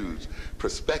attitudes,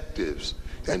 perspectives,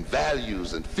 and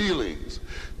values and feelings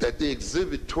that they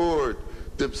exhibit toward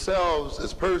themselves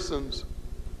as persons,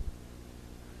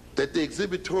 that they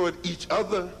exhibit toward each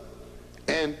other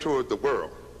and toward the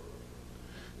world.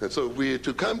 And so we're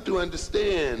to come to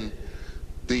understand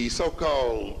the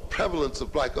so-called prevalence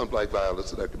of black-on-black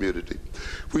violence in our community.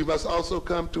 We must also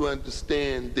come to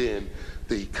understand then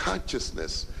the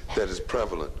consciousness that is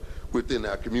prevalent within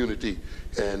our community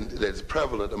and that is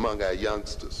prevalent among our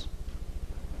youngsters.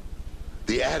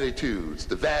 The attitudes,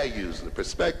 the values, and the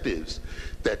perspectives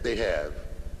that they have,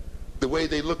 the way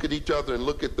they look at each other and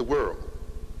look at the world.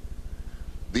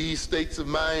 These states of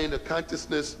mind, of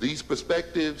consciousness, these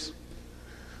perspectives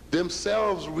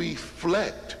themselves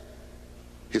reflect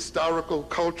historical,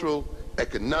 cultural,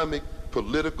 economic,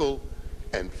 political,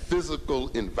 and physical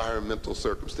environmental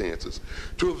circumstances.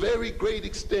 To a very great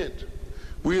extent,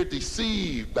 we're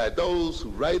deceived by those who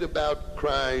write about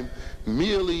crime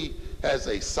merely as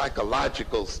a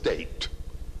psychological state,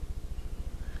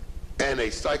 and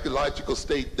a psychological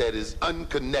state that is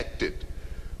unconnected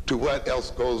to what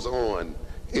else goes on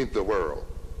in the world.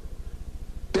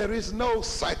 There is no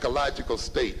psychological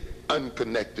state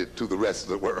unconnected to the rest of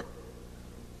the world.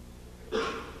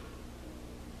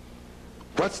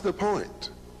 What's the point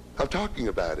of talking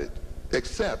about it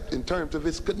except in terms of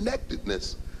its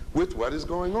connectedness with what is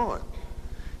going on?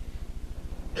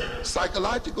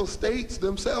 Psychological states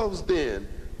themselves then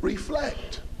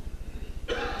reflect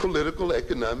political,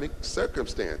 economic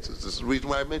circumstances. This is the reason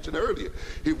why I mentioned earlier.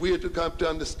 If we are to come to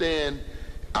understand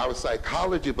our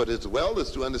psychology, but as well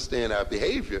as to understand our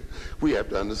behavior, we have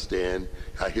to understand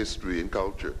our history and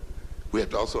culture. We have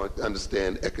to also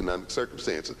understand economic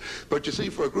circumstances. But you see,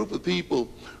 for a group of people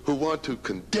who want to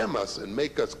condemn us and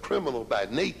make us criminal by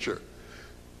nature,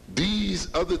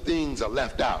 these other things are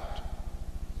left out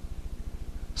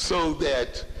so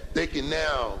that they can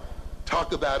now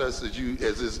talk about us as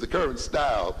is the current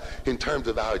style in terms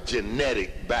of our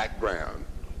genetic background,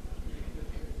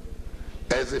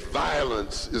 as if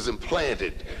violence is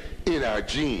implanted in our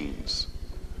genes.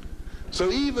 So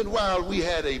even while we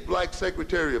had a black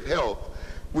Secretary of Health,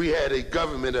 we had a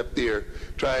government up there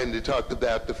trying to talk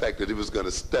about the fact that it was going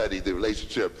to study the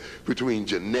relationship between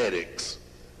genetics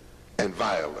and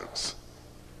violence.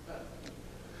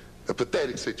 A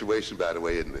pathetic situation, by the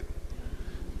way, isn't it?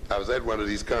 I was at one of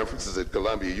these conferences at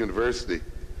Columbia University,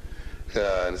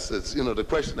 and it says, you know, the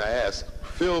question I asked,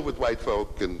 filled with white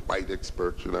folk and white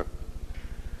experts, you know,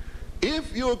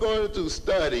 if you're going to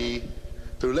study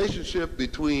the relationship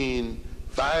between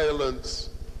violence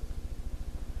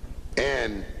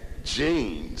and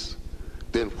genes,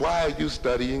 then why are you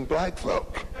studying black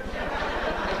folk?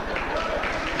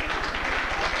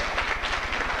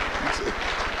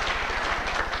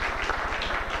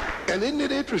 And isn't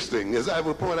it interesting, as I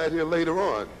will point out here later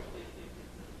on,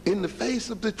 in the face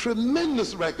of the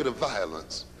tremendous record of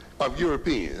violence of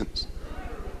Europeans,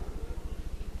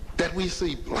 that we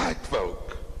see black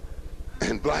folk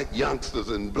and black youngsters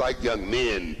and black young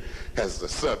men as the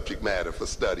subject matter for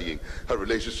studying a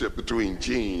relationship between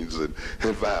genes and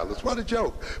violence. What a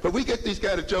joke. But we get these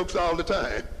kind of jokes all the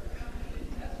time.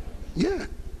 Yeah,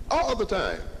 all the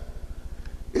time.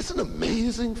 It's an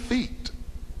amazing feat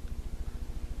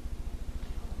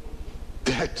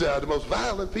that the most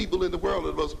violent people in the world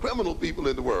and the most criminal people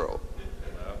in the world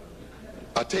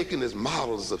are taken as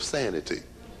models of sanity.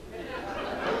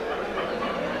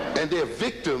 And their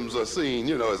victims are seen,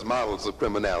 you know, as models of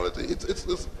criminality.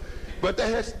 But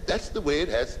that's the way it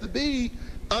has to be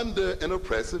under an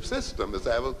oppressive system. As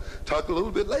I will talk a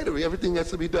little bit later, everything has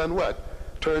to be done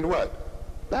what? Turned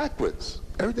what? Backwards.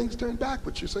 Everything's turned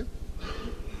backwards, you see.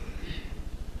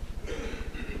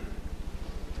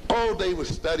 Oh, they were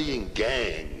studying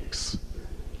gangs.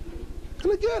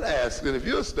 And again, asking, if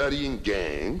you're studying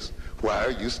gangs, why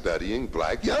are you studying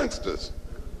black youngsters?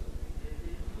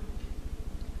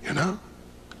 You know?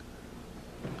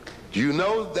 Do you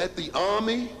know that the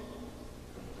Army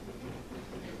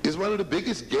is one of the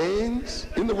biggest gangs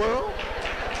in the world?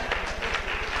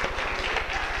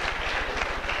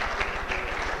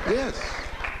 Yes.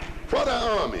 What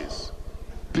are armies?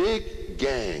 Big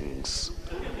gangs.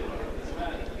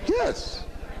 Yes.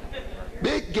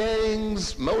 Big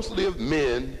gangs, mostly of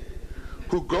men,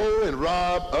 who go and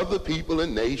rob other people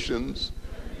and nations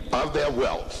of their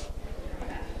wealth,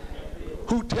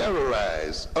 who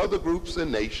terrorize other groups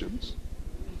and nations.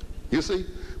 You see?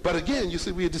 But again, you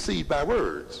see, we are deceived by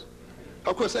words.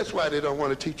 Of course, that's why they don't want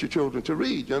to teach your children to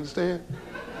read, you understand?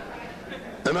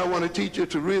 And I want to teach you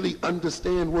to really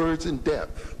understand words in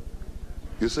depth,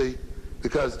 you see?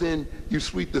 Because then you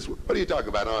sweep this. What are you talking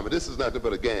about, Army? This is nothing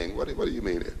but a gang. What do you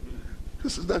mean here?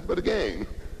 This is nothing but a gang.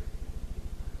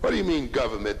 What do you mean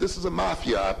government? This is a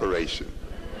mafia operation.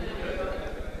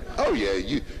 Oh yeah,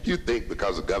 you think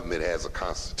because the government has a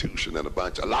constitution and a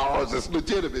bunch of laws, it's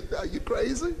legitimate. Are you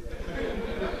crazy?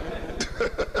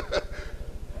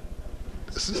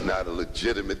 This is not a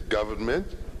legitimate government.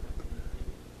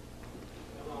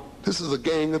 This is a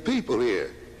gang of people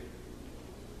here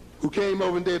who came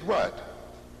over and did what?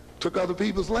 Took other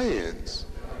people's lands,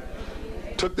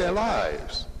 took their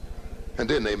lives, and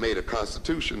then they made a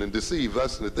constitution and deceived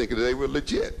us into thinking they were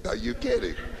legit. Are you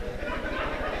kidding?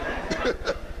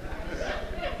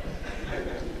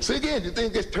 See, again, you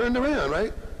think it's turned around,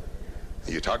 right?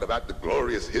 And you talk about the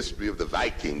glorious history of the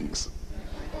Vikings.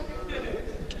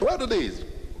 What are these?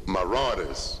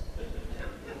 Marauders,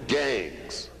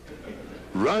 gangs,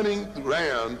 running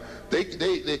around. They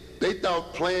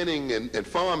thought planting and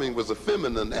farming was a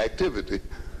feminine activity.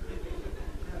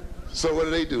 So what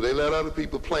do? They let other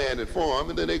people plant and farm,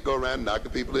 and then they go around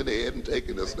knocking people in the head and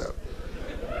taking their stuff.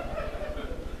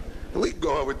 We can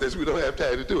go on with this. We don't have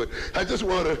time to do it. I just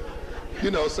want to,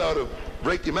 sort of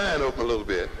break your mind open a little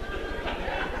bit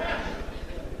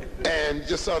and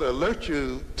just sort of alert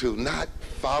you to not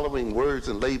following words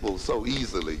and labels so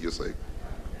easily, you see.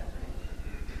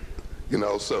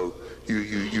 So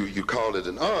you call it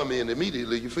an army and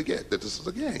immediately you forget that this is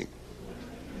a gang,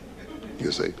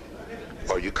 you see.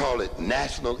 Or you call it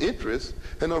national interest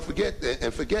and forget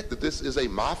that this is a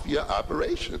mafia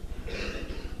operation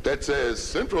that says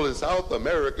Central and South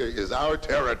America is our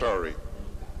territory.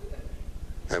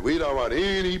 And we don't want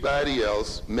anybody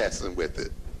else messing with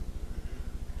it.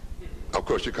 Of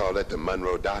course, you call that the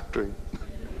Monroe Doctrine.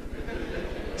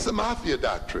 It's a mafia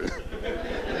doctrine.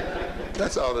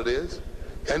 That's all it is.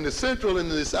 And the Central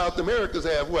and the South Americas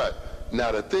have what?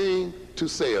 Not a thing to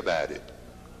say about it.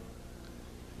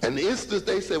 And the instant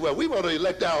they say, well, we want to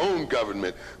elect our own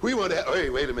government. We want to have, hey,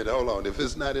 wait a minute, hold on. If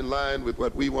it's not in line with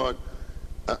what we want,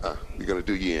 we're going to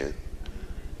do you in.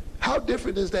 How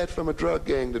different is that from a drug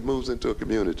gang that moves into a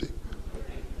community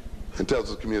and tells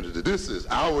the community, this is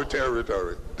our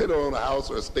territory. They don't own a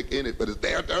house or a stick in it, but it's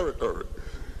their territory.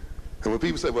 And when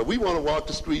people say, well, we want to walk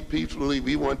the street peacefully,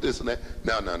 we want this and that.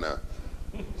 No.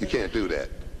 You can't do that.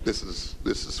 This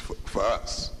is for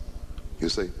us, you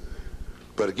see.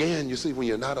 But again, you see, when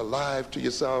you're not alive to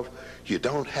yourself, you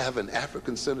don't have an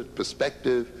African-centered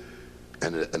perspective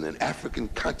and an African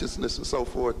consciousness and so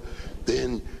forth,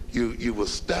 then you will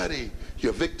study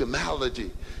your victimology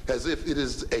as if it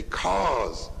is a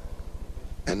cause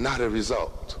and not a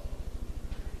result,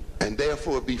 and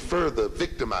therefore be further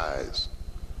victimized,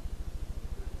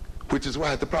 which is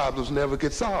why the problems never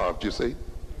get solved, you see,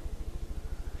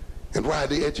 and why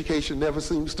the education never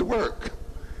seems to work,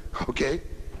 okay?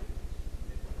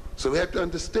 So we have to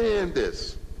understand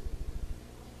this.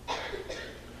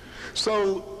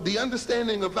 So the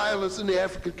understanding of violence in the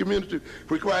African community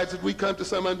requires that we come to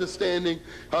some understanding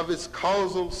of its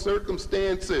causal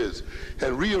circumstances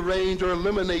and rearrange or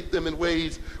eliminate them in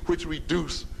ways which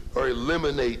reduce or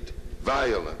eliminate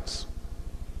violence.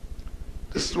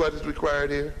 This is what is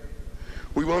required here.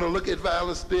 We want to look at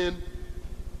violence then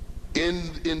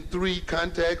in three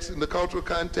contexts: in the cultural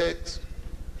context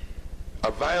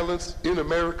of violence in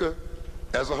America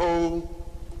as a whole,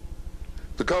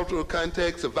 the cultural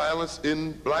context of violence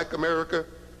in Black America,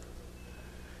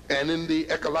 and in the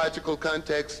ecological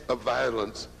context of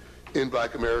violence in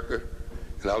Black America.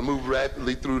 And I'll move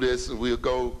rapidly through this and we'll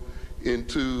go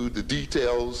into the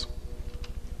details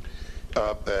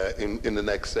in the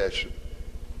next session.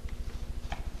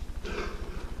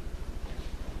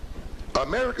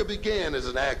 America began as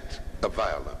an act of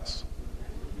violence.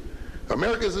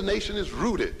 America as a nation is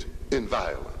rooted in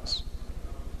violence,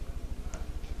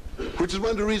 which is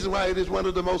one of the reasons why it is one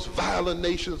of the most violent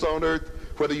nations on earth,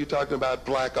 whether you're talking about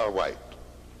black or white.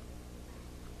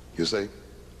 You see?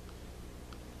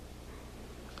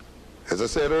 As I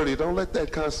said earlier, don't let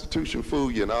that Constitution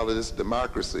fool you and all of this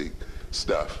democracy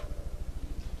stuff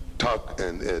talk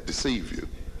and deceive you.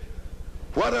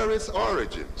 What are its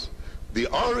origins? The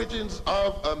origins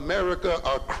of America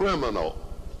are criminal.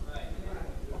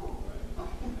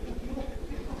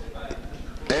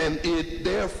 And it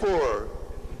therefore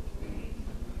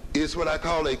is what I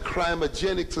call a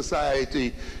crimogenic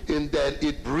society, in that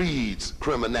it breeds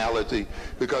criminality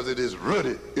because it is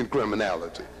rooted in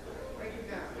criminality.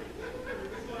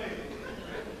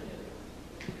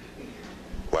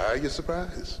 Why are you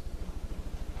surprised?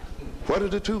 What are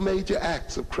the two major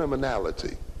acts of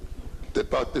criminality that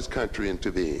brought this country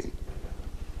into being?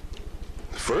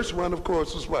 The first one, of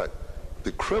course, was what?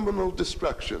 The criminal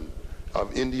destruction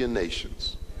of Indian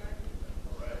nations.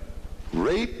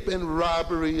 Rape and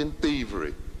robbery and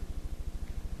thievery.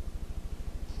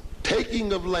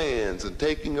 Taking of lands and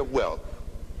taking of wealth.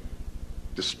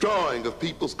 Destroying of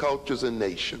people's cultures and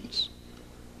nations.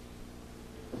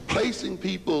 Placing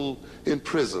people in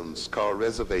prisons called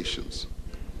reservations.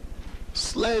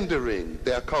 Slandering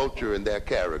their culture and their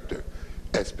character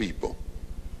as people.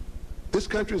 This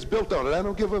country is built on it. I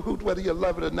don't give a hoot whether you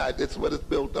love it or not. It's what it's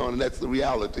built on, and that's the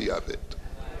reality of it.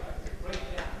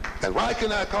 And why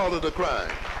can I call it a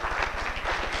crime?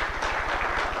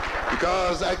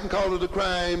 Because I can call it a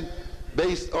crime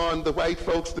based on the white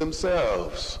folks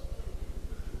themselves.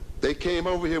 They came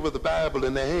over here with the Bible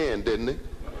in their hand, didn't they?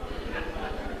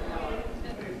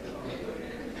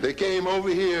 They came over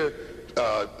here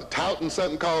touting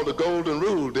something called the golden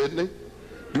rule, didn't they?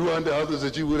 Do unto others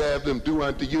as you would have them do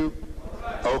unto you.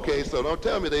 Okay, so don't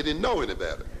tell me they didn't know any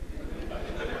better.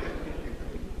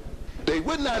 They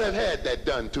would not have had that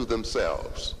done to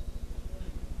themselves.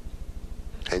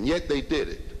 And yet they did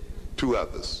it to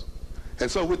others. And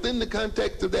so within the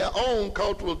context of their own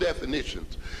cultural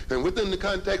definitions and within the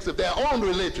context of their own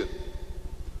religion,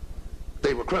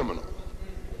 they were criminal.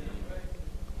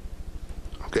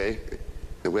 Okay?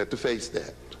 And we have to face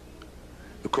that.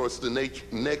 Of course, the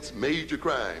next major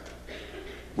crime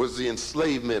was the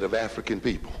enslavement of African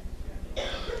people,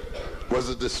 was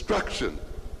the destruction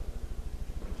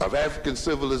of African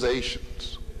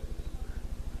civilizations.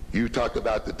 You talk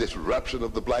about the disruption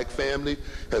of the black family,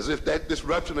 as if that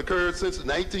disruption occurred since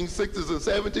the 1960s and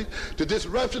 70s. The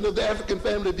disruption of the African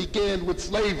family began with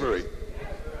slavery.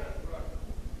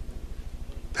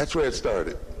 That's where it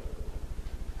started.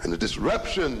 And the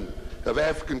disruption of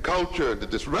African culture, the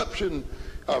disruption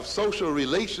of social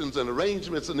relations and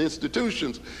arrangements and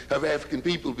institutions of African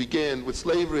people began with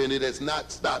slavery, and it has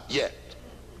not stopped yet.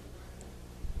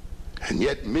 And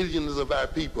yet millions of our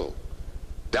people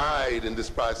died in this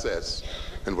process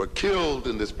and were killed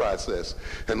in this process.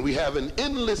 And we have an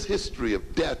endless history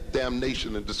of death,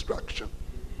 damnation, and destruction.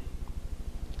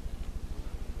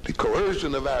 The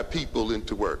coercion of our people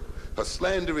into work, a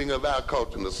slandering of our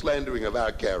culture and the slandering of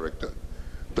our character,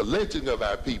 the lynching of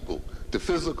our people, the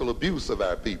physical abuse of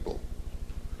our people,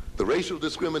 the racial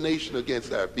discrimination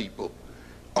against our people.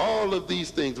 All of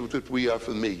these things with which we are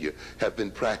familiar have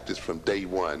been practiced from day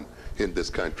one in this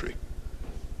country.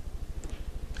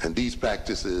 And these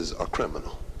practices are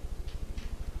criminal.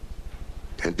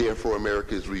 And therefore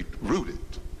America is rooted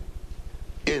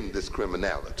in this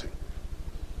criminality.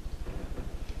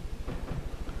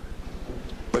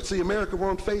 But see, America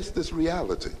won't face this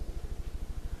reality.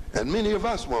 And many of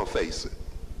us won't face it.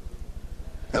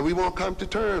 And we won't come to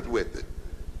terms with it.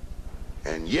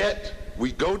 And yet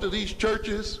we go to these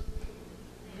churches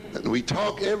and we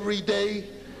talk every day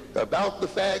about the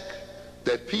fact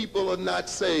that people are not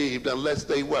saved unless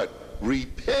they what?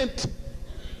 Repent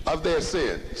of their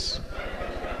sins.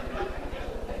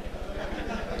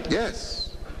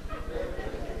 Yes.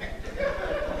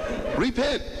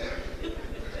 Repent.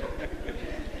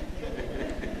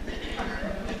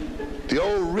 The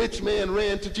old rich man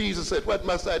ran to Jesus and said, "What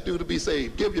must I do to be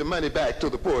saved?" "Give your money back to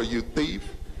the poor, you thief."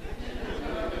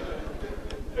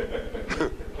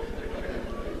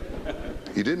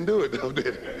 He didn't do it though,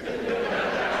 did he?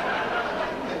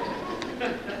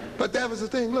 But that was the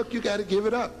thing. Look, you got to give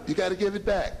it up. You got to give it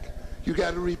back. You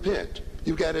got to repent.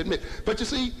 You got to admit. But you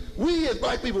see, we as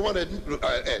black people want to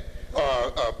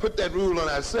put that rule on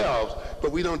ourselves,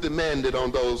 but we don't demand it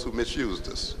on those who misused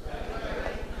us.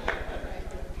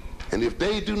 And if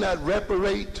they do not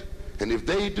reparate, and if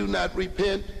they do not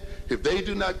repent, if they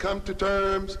do not come to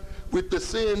terms with the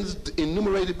sins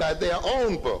enumerated by their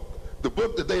own book, the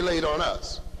book that they laid on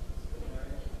us,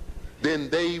 then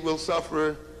they will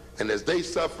suffer, and as they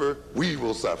suffer, we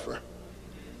will suffer.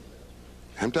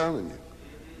 I'm telling you.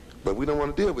 But we don't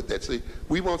want to deal with that. See,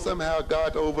 we want somehow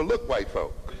God to overlook white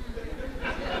folk.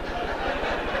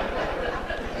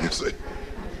 You see,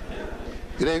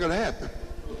 it ain't going to happen.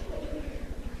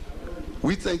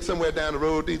 We think somewhere down the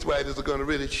road these whites are going to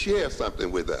really share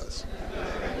something with us.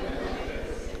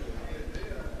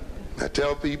 I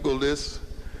tell people this,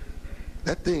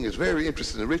 that thing is very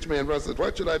interesting. The rich man runs and says,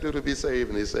 what should I do to be saved?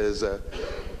 And he says,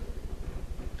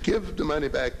 give the money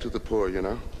back to the poor, you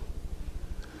know.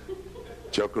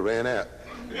 Joker ran out.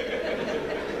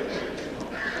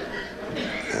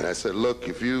 And I said, look,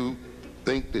 if you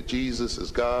think that Jesus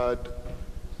is God,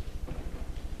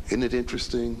 isn't it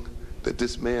interesting that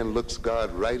this man looks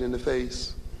God right in the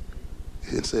face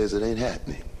and says it ain't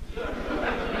happening?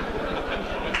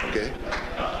 Okay?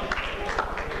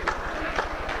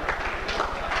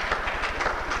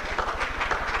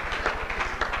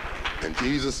 And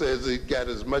Jesus says he got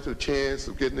as much of a chance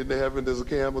of getting into heaven as a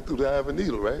camel through the eye of a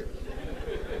needle, right?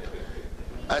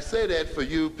 I say that for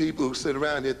you people who sit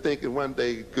around here thinking one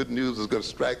day good news is going to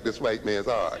strike this white man's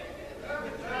heart.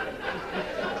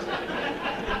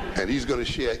 And he's going to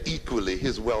share equally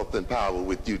his wealth and power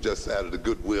with you just out of the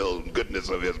goodwill and goodness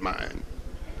of his mind.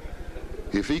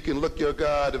 If he can look your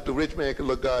God, if the rich man can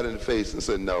look God in the face and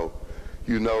say no,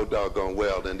 you know doggone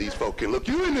well, then these folk can look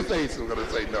you in the face and going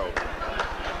to say no.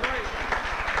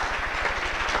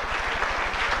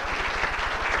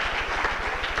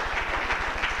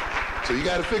 So you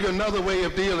got to figure another way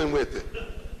of dealing with it,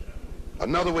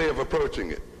 another way of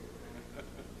approaching it.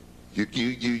 You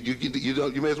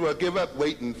may as well give up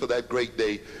waiting for that great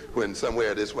day when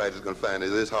somewhere this white is going to find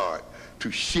it is hard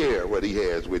to share what he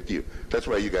has with you. That's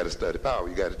why you got to study power.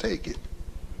 You got to take it.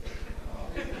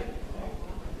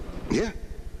 Yeah.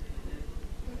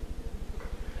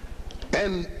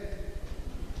 And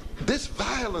this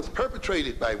violence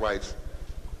perpetrated by whites,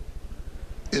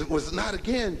 it was not,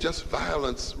 again, just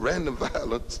violence, random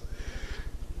violence.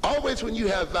 Always when you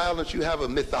have violence, you have a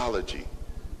mythology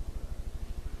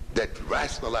that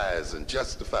rationalizes and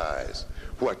justifies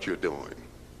what you're doing,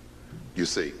 you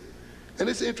see. And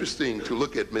it's interesting to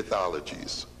look at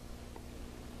mythologies.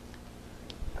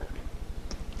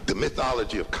 The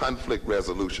mythology of conflict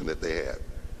resolution that they have.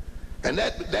 And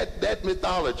that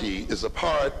mythology is a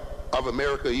part of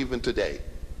America even today.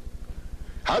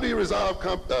 How do you resolve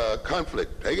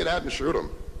conflict? Take it out and shoot them.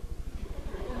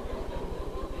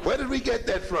 Where did we get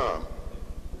that from?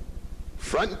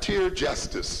 Frontier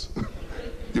justice.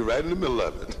 You're right in the middle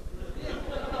of it.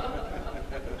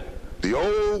 The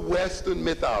old Western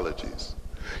mythologies.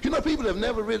 You know, people have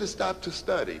never really stopped to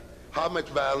study how much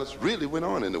violence really went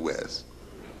on in the West.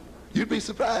 You'd be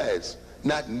surprised.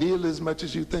 Not nearly as much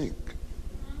as you think.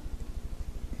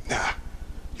 Nah,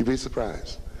 you'd be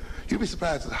surprised. You'd be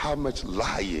surprised at how much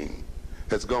lying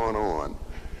has gone on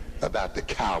about the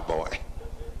cowboy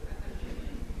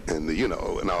and the,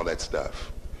 and all that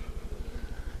stuff.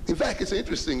 In fact, it's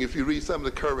interesting if you read some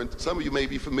of you may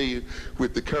be familiar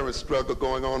with the current struggle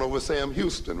going on over Sam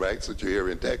Houston, right? Since you're here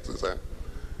in Texas,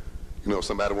 huh?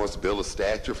 Somebody wants to build a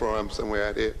statue for him somewhere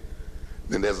out there.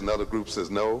 Then there's another group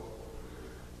says, no,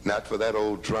 not for that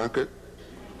old drunkard.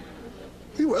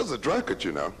 He was a drunkard,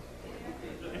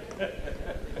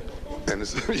 And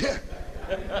it's, yeah,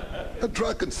 a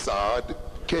drunken sod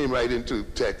came right into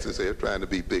Texas here trying to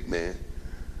be big man.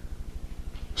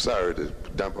 Sorry to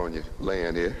dump on your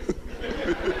land here.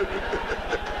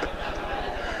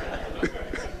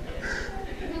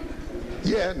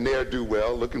 Yeah,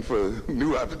 ne'er-do-well, looking for a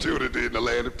new opportunity in the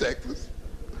land of Texas.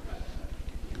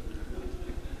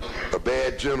 A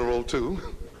bad general, too.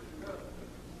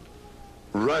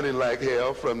 Running like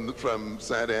hell from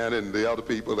Santa Ana and the other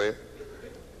people there.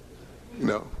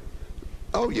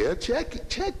 Oh yeah, check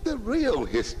the real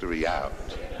history out.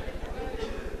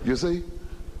 You see?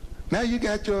 Now you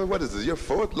got your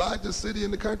fourth largest city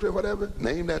in the country or whatever,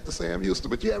 named after Sam Houston,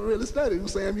 but you haven't really studied who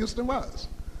Sam Houston was.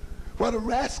 What a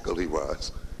rascal he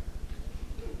was.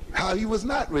 How he was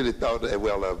not really thought that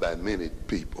well of by many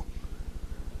people.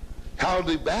 How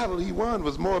the battle he won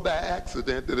was more by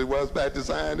accident than it was by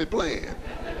design and plan.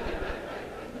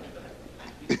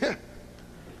 Yeah.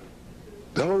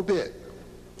 The whole bit.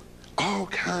 All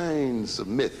kinds of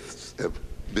myths have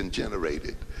been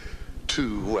generated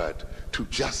to what? To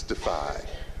justify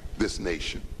this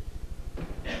nation.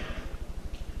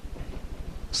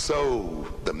 So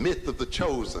the myth of the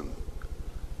chosen,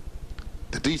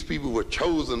 that these people were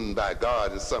chosen by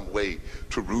God in some way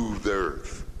to rule the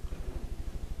earth.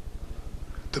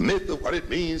 The myth of what it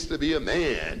means to be a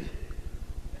man,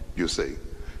 you see.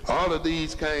 All of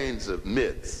these kinds of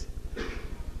myths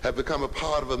have become a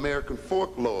part of American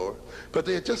folklore, but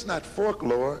they're just not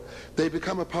folklore. They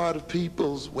become a part of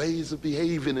people's ways of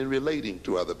behaving and relating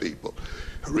to other people.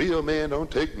 A real man don't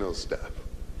take no stuff.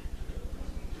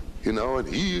 And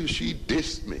he or she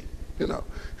dissed me, And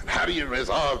how do you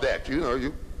resolve that?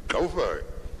 You go for it.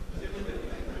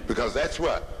 Because that's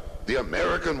what? The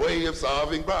American way of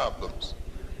solving problems,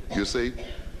 you see.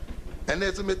 And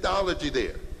there's a mythology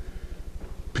there.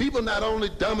 People not only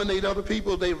dominate other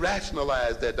people, they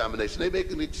rationalize their domination. They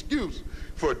make an excuse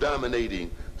for dominating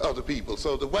other people.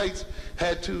 So the whites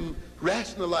had to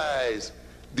rationalize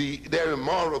their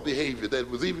immoral behavior that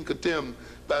was even condemned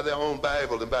by their own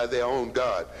Bible and by their own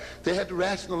God. They had to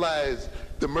rationalize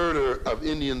the murder of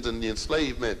Indians and the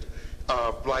enslavement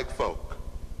of black folk.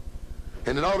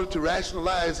 And in order to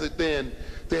rationalize it then,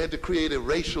 they had to create a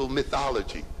racial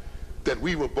mythology that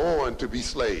we were born to be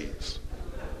slaves.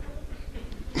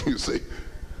 You see?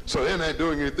 So they're not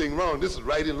doing anything wrong. This is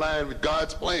right in line with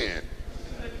God's plan.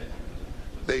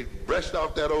 They brushed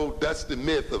off that old dusty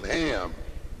myth of Ham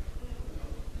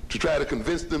to try to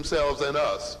convince themselves and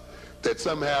us that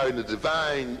somehow in the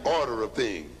divine order of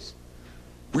things,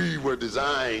 we were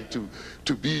designed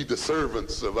to be the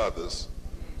servants of others.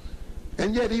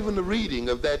 And yet even the reading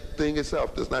of that thing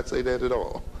itself does not say that at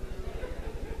all.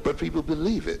 But people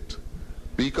believe it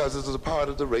because it is a part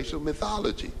of the racial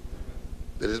mythology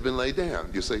that has been laid down,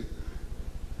 you see.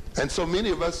 And so many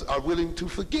of us are willing to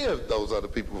forgive those other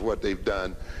people for what they've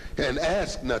done and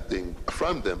ask nothing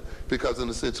from them because in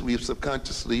a sense we have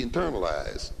subconsciously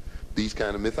internalized these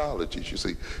kind of mythologies, you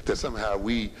see, that somehow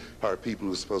we are people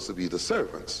who are supposed to be the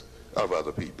servants of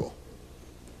other people.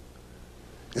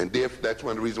 And therefore, that's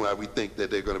one of the reasons why we think that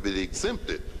they're going to be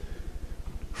exempted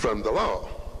from the law.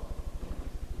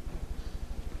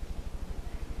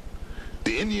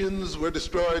 The Indians were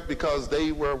destroyed because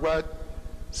they were what?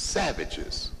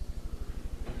 Savages.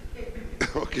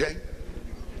 Okay?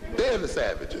 They're the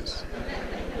savages.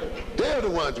 They're the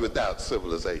ones without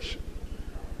civilization.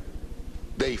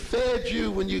 They fed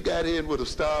you when you got in, would have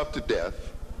starved to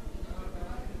death,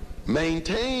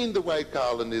 maintained the white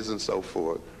colonies and so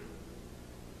forth.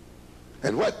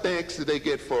 And what thanks did they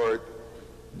get for it?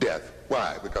 Death.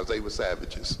 Why? Because they were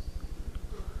savages.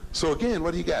 So again,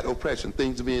 what do you got? Oppression.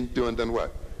 Things are being done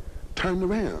what? Turned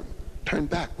around, turned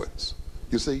backwards.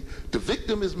 You see, the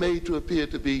victim is made to appear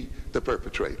to be the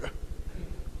perpetrator.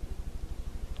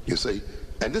 You see,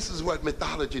 and this is what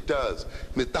mythology does.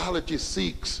 Mythology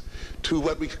seeks to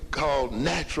what we call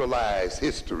naturalize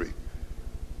history,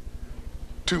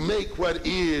 to make what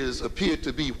is appear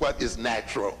to be what is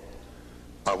natural,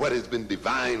 or what has been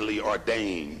divinely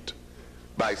ordained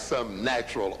by some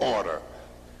natural order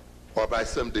or by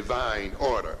some divine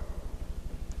order.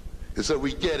 And so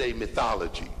we get a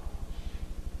mythology.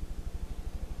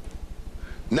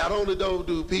 Not only though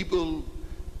do people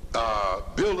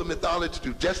build a mythology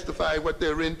to justify what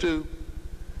they're into,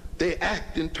 they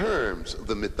act in terms of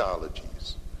the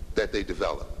mythologies that they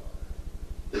develop.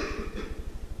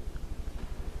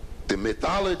 The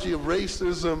mythology of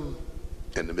racism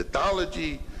and the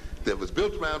mythology that was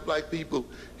built around black people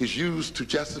is used to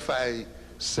justify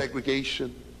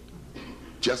segregation,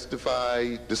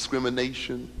 justify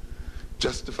discrimination,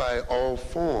 justify all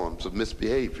forms of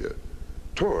misbehavior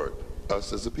toward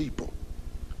us as a people.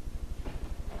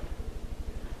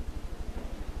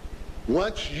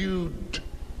 Once you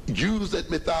use that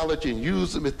mythology and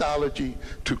use the mythology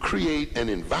to create an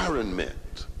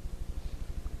environment,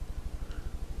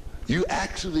 you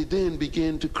actually then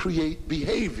begin to create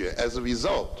behavior as a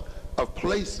result of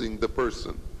placing the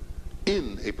person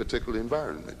in a particular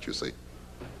environment, you see.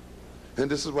 And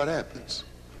this is what happens.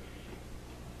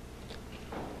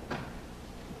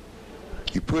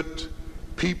 You put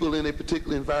people in a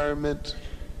particular environment,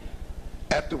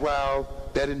 after a while,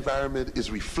 that environment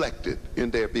is reflected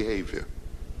in their behavior.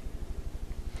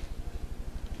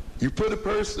 You put a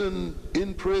person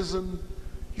in prison,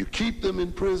 you keep them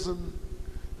in prison,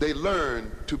 they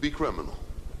learn to be criminal.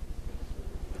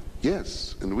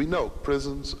 Yes, and we know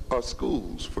prisons are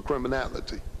schools for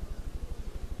criminality.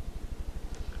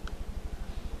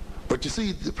 But you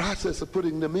see, the process of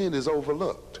putting them in is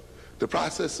overlooked. The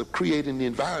process of creating the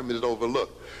environment is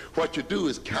overlooked. What you do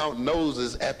is count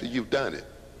noses after you've done it.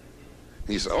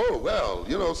 And you say, oh, well,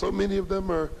 you know, so many of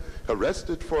them are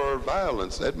arrested for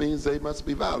violence. That means they must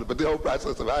be violent. But the whole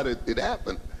process of how it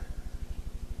happened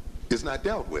is not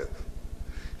dealt with.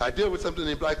 I deal with something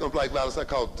in black on black violence I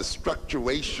call the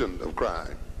structuration of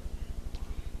crime.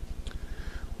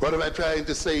 What am I trying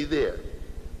to say there?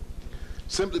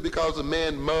 Simply because a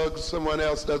man mugs someone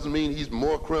else doesn't mean he's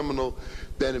more criminal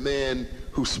than a man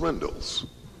who swindles,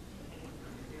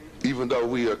 even though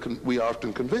we are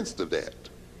often convinced of that.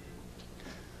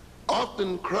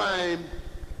 Often crime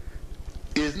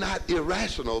is not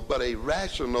irrational, but a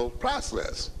rational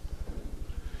process.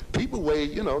 People weigh,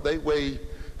 you know, they weigh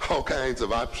all kinds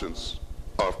of options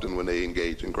often when they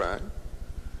engage in crime.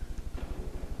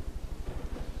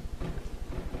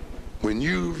 When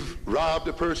you've robbed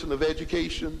a person of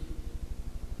education,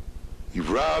 You've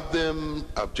robbed them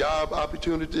of job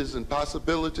opportunities and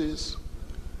possibilities,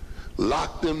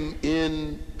 locked them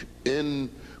in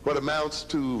what amounts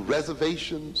to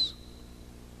reservations.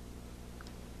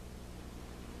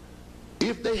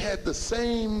 If they had the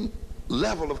same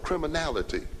level of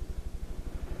criminality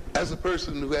as a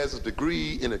person who has a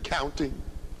degree in accounting,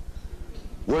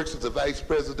 works as a vice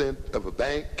president of a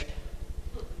bank,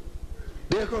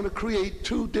 they're going to create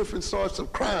two different sorts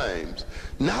of crimes,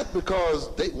 not because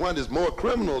one is more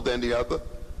criminal than the other,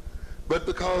 but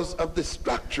because of the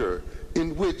structure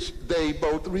in which they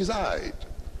both reside.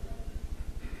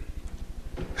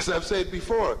 As I've said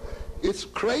before, it's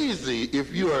crazy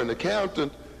if you are an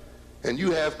accountant and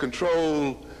you have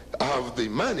control of the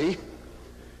money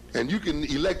and you can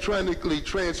electronically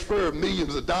transfer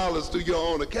millions of dollars to your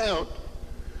own account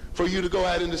for you to go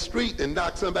out in the street and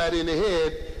knock somebody in the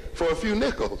head for a few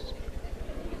nickels.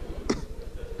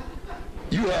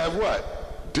 You have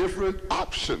what? Different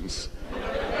options.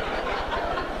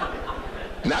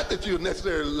 Not that you're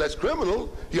necessarily less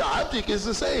criminal. Your object is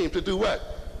the same, to do what?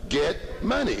 Get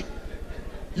money.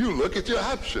 You look at your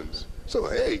options. So,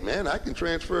 hey, man, I can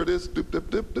transfer this, doop, doop,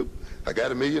 doop, doop. I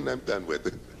got $1 million, I'm done with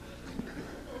it.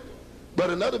 But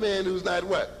another man who's not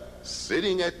what?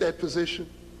 Sitting at that position,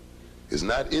 is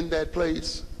not in that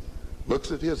place,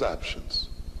 looks at his options.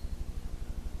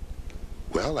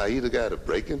 Well, I either got to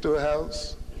break into a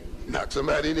house, knock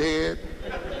somebody in the head,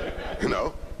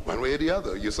 one way or the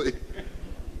other, you see.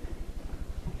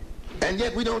 And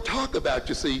yet we don't talk about,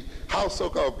 you see, how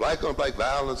so-called black-on-black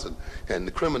violence and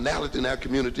the criminality in our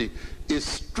community is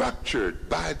structured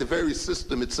by the very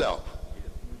system itself.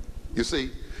 You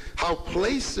see, how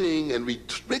placing and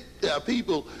restrict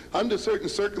people under certain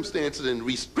circumstances and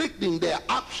restricting their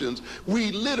options,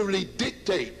 we literally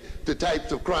dictate the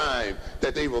types of crime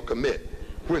that they will commit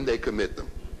when they commit them.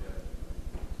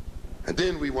 And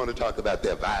then we want to talk about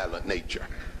their violent nature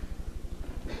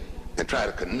and try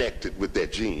to connect it with their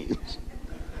genes.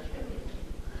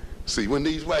 See, when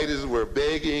these whites were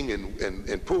begging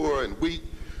and poor and weak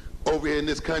over here in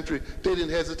this country, they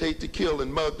didn't hesitate to kill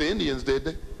and mug the Indians, did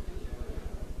they?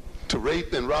 To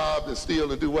rape and rob and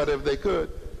steal and do whatever they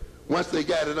could. Once they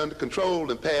got it under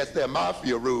control and passed their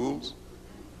mafia rules,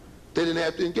 they didn't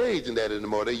have to engage in that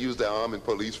anymore. They used their army and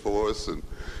police force and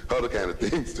other kind of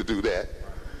things to do that.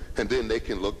 And then they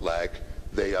can look like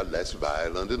they are less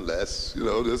violent and less,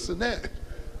 this and that.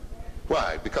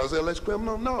 Why? Because they're less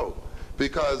criminal? No.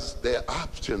 Because their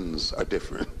options are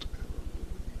different.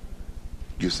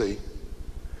 You see?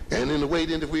 And in a way,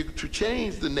 then, if we to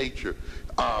change the nature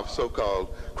of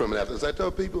so-called criminality, as I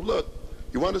tell people, look,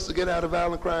 you want us to get out of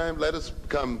violent crime? Let us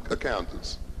become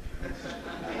accountants.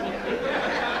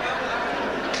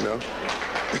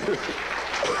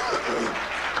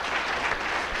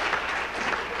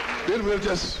 Then we'll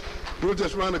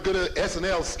just run a good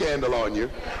SNL scandal on you,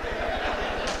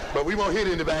 but we won't hit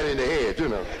anybody in the head,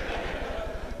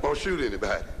 won't shoot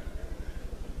anybody.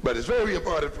 But it's very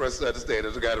important for us to understand,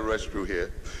 as I got to rush through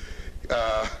here.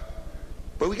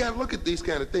 But we got to look at these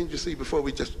kind of things, you see, before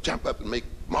we just jump up and make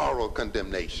moral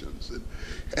condemnations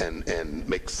and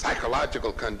make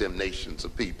psychological condemnations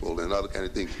of people and other kind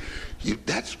of things.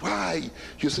 That's why,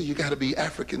 you see, you got to be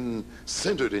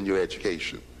African-centered in your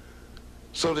education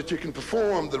so that you can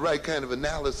perform the right kind of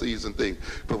analyses and things.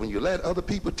 But when you let other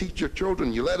people teach your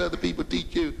children, you let other people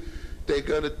teach you, they're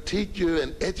going to teach you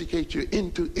and educate you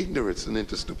into ignorance and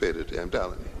into stupidity, I'm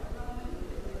telling you.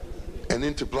 And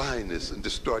into blindness, and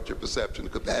distort your perception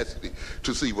and capacity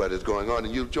to see what is going on.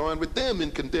 And you'll join with them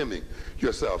in condemning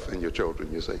yourself and your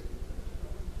children, you see.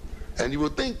 And you will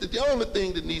think that the only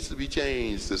thing that needs to be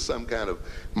changed is some kind of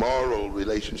moral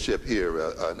relationship here,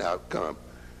 an outcome.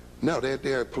 No,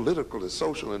 there are political and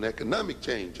social and economic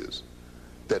changes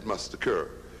that must occur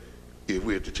if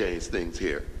we're to change things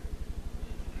here.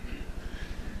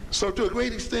 So to a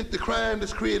great extent, the crime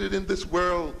that's created in this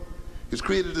world is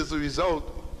created as a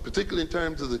result, particularly in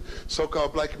terms of the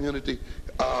so-called black community,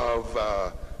 of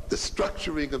the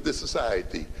structuring of this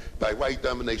society by white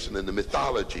domination and the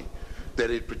mythology that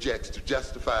it projects to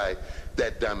justify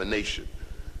that domination.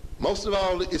 Most of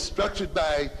all, it's structured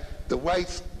by the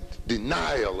whites'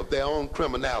 denial of their own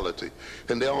criminality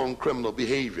and their own criminal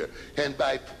behavior, and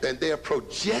their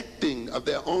projecting of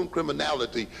their own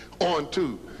criminality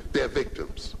onto their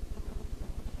victims.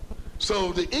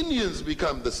 So the Indians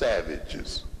become the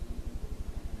savages,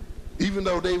 even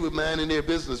though they were minding their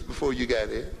business before you got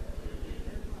here.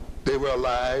 They were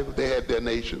alive, they had their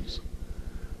nations.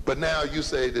 But now you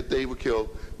say that they were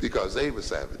killed because they were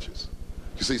savages.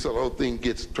 You see, so the whole thing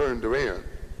gets turned around.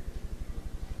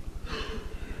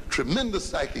 Tremendous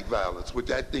psychic violence,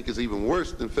 which I think is even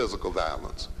worse than physical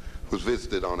violence, was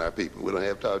visited on our people. We don't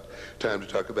have time to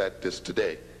talk about this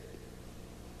today.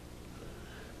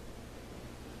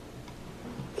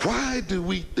 Why do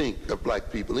we think of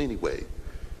black people anyway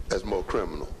as more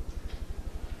criminal?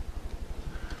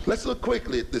 Let's look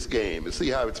quickly at this game and see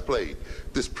how it's played,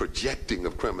 this projecting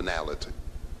of criminality.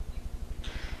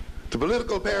 The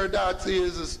political paradox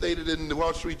is, as stated in the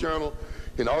Wall Street Journal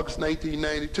in August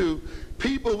 1992,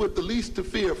 people with the least to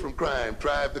fear from crime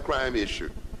drive the crime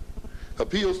issue.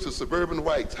 Appeals to suburban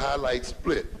whites highlight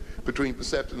split between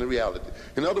perception and reality.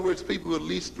 In other words, people who are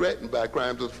least threatened by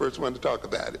crime are the first one to talk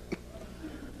about it.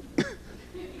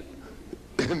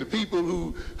 And the people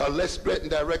who are less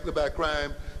threatened directly by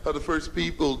crime are the first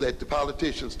people that the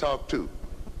politicians talk to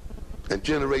and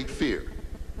generate fear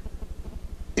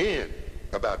in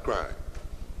about crime.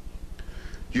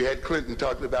 You had Clinton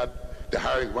talking about the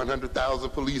hiring 100,000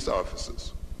 police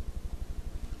officers.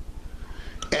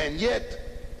 And yet,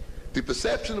 the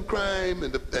perception of crime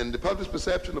and the public's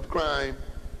perception of crime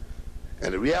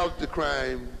and the reality of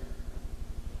crime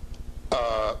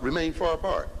remain far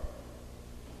apart.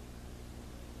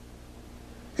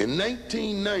 In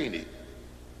 1990,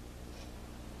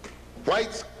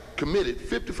 whites committed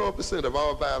 54% of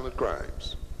all violent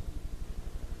crimes,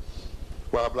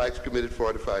 while blacks committed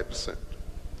 45%.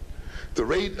 The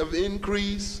rate of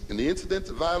increase in the incidence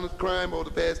of violent crime over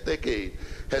the past decade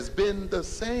has been the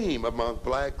same among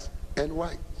blacks and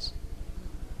whites.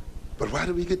 But why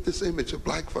do we get this image of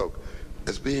black folk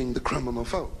as being the criminal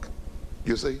folk,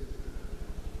 you see?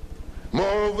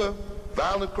 Moreover,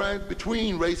 violent crimes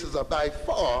between races are by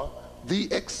far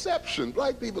the exception.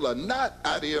 Black people are not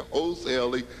out here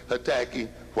wholesalely attacking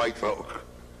white folk.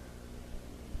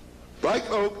 Black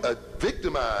folk are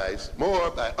victimized more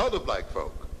by other black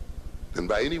folk than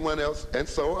by anyone else, and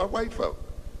so are white folk.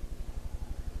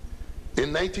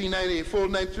 In 1990, a full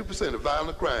 92% of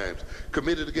violent crimes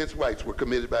committed against whites were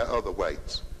committed by other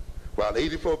whites, while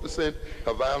 84%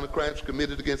 of violent crimes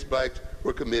committed against blacks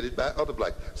were committed by other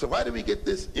blacks. So why do we get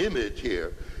this image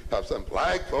here of some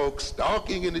black folks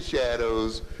stalking in the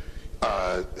shadows,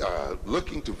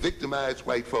 looking to victimize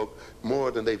white folk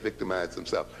more than they victimize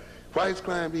themselves? Why is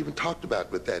crime even talked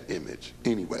about with that image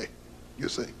anyway, you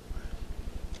see?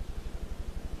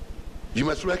 You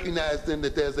must recognize then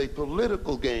that there's a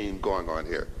political game going on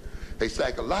here, a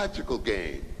psychological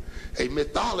game, a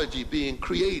mythology being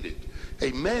created,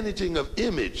 a managing of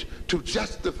image to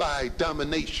justify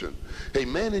domination, a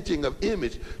managing of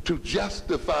image to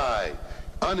justify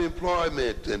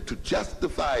unemployment and to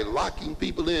justify locking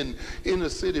people in inner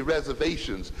city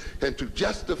reservations and to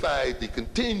justify the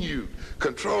continued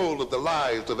control of the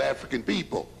lives of African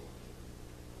people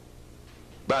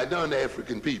by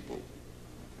non-African people,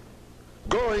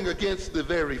 going against the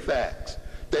very facts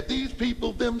that these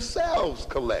people themselves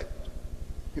collect,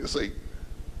 you see,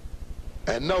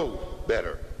 and know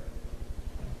better.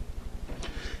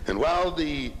 And while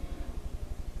and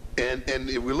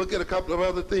if we look at a couple of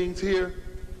other things here,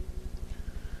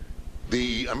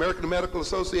 the American Medical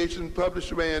Association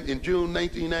published around in June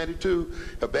 1992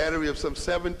 a battery of some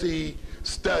 70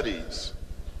 studies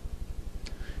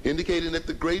indicating that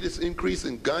the greatest increase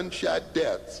in gunshot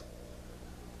deaths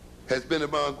has been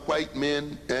among white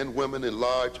men and women in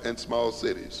large and small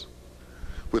cities,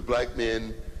 with black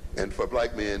men and for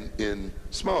black men in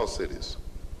small cities.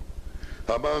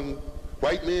 Among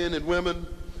white men and women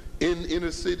in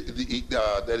inner city,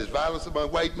 that is, violence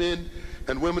among white men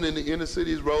and women in the inner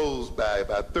cities rose by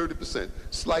about 30%,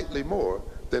 slightly more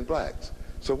than blacks.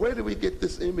 So where do we get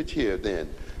this image here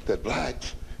then, that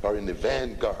blacks are in the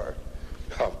vanguard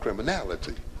of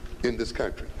criminality in this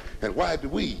country? And why do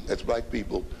we, as black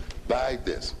people, buy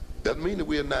this? Doesn't mean that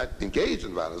we are not engaged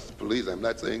in violence, police, I'm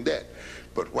not saying that.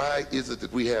 But why is it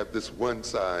that we have this one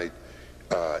side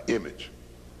image?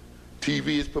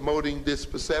 TV is promoting this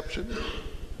perception.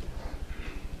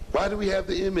 Why do we have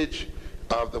the image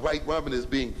of the white woman as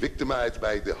being victimized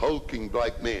by the hulking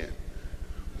black man,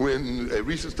 when a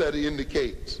recent study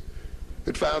indicates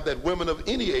it found that women of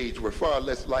any age were far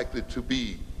less likely to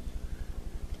be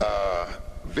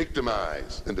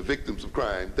victimized and the victims of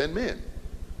crime than men?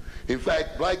 In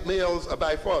fact, black males are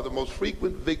by far the most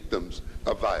frequent victims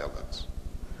of violence.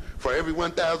 For every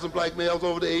 1,000 black males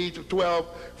over the age of 12,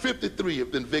 53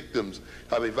 have been victims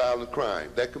of a violent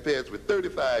crime. That compares with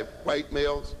 35 white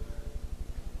males,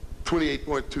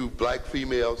 28.2 black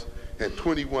females, and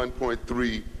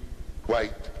 21.3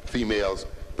 white females.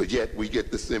 But yet we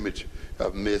get this image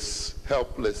of Miss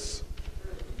Helpless,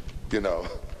 you know,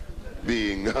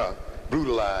 being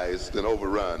brutalized and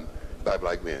overrun by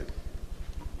black men.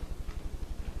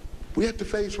 We have to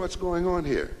face what's going on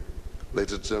here.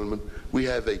 Ladies and gentlemen, we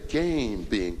have a game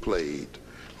being played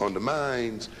on the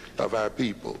minds of our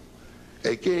people.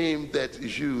 A game that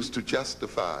is used to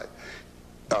justify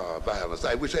violence.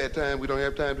 I wish I had time. We don't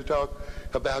have time to talk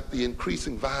about the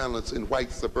increasing violence in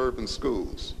white suburban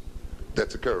schools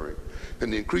that's occurring,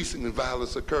 and the increasing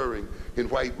violence occurring in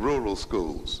white rural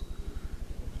schools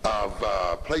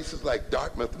of places like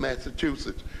Dartmouth,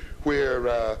 Massachusetts,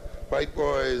 where white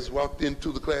boys walked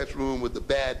into the classroom with a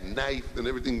bat and knife and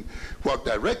everything, walked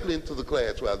directly into the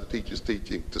class while the teacher's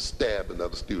teaching to stab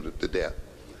another student to death.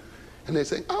 And they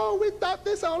say, oh, we thought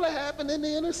this only happened in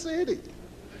the inner city.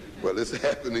 Well, it's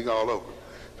happening all over,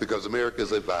 because America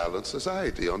is a violent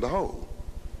society on the whole,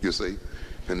 you see,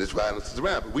 and this violence is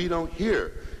around, but we don't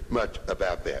hear much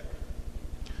about that.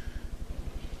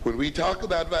 When we talk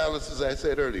about violence, as I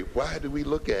said earlier, why do we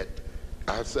look at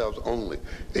ourselves only?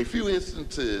 A few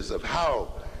instances of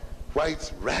how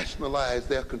whites rationalize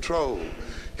their control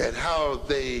and how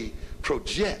they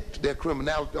project their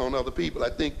criminality on other people, I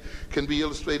think, can be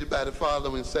illustrated by the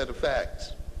following set of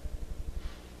facts.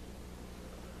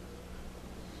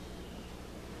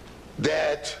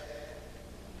 That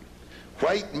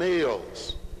white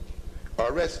males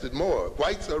are arrested more.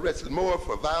 Whites are arrested more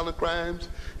for violent crimes,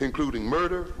 including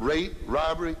murder, rape,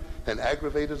 robbery, and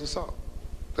aggravated assault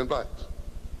than blacks.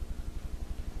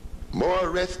 More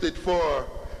arrested for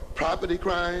property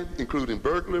crime, including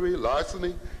burglary,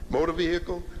 larceny, motor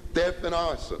vehicle, theft, and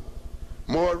arson.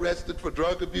 More arrested for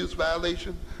drug abuse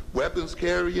violation, weapons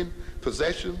carrying,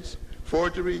 possessions,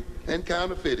 forgery, and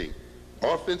counterfeiting.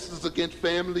 Offenses against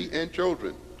family and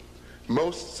children.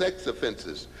 Most sex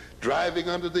offenses, driving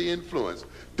under the influence,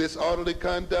 disorderly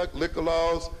conduct, liquor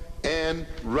laws, and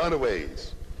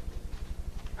runaways.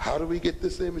 How do we get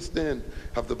this image then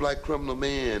of the black criminal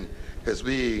man as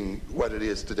being what it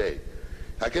is today?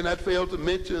 I cannot fail to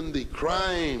mention the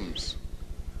crimes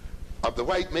of the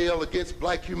white male against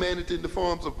black humanity in the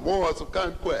forms of wars of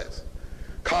conquest,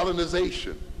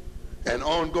 colonization, and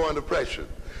ongoing oppression,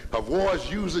 of wars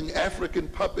using African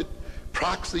puppet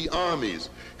proxy armies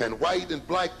and white and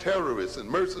black terrorists and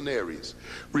mercenaries,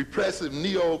 repressive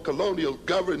neo-colonial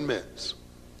governments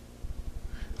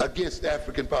against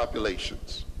African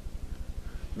populations.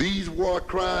 These war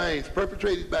crimes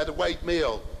perpetrated by the white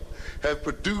male have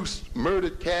produced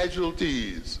murdered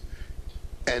casualties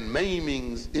and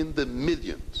maimings in the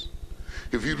millions.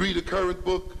 If you read a current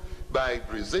book by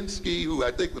Brzezinski, who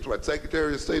I think was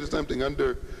Secretary of State or something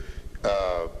under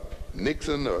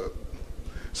Nixon or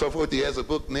so forth, he has a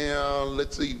book now,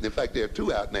 let's see, in fact there are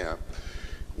two out now.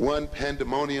 One,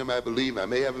 Pandemonium, I believe, I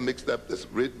may have it mixed up, that's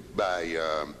written by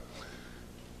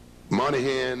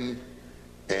Moynihan,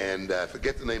 and I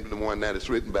forget the name of the one now, that's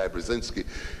written by Brzezinski.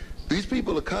 These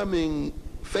people are coming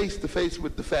face to face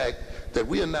with the fact that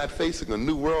we are not facing a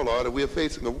new world order, we are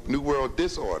facing a new world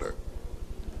disorder.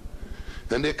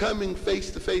 And they're coming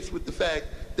face to face with the fact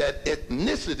that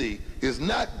ethnicity is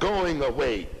not going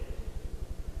away.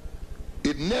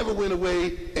 It never went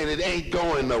away, and it ain't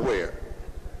going nowhere.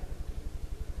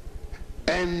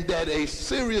 And that a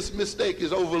serious mistake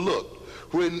is overlooked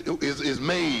when is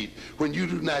made when you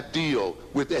do not deal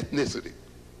with ethnicity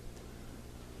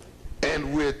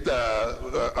and with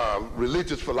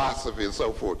religious philosophy and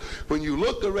so forth. When you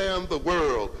look around the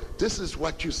world, this is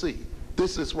what you see.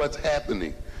 This is what's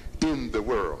happening in the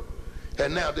world.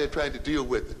 And now they're trying to deal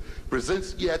with it.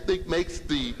 Brzezinski, I think, makes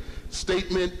the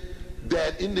statement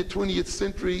that in the 20th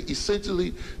century,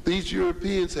 essentially, these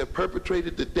Europeans have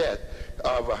perpetrated the death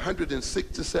of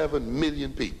 167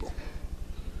 million people.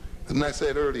 And I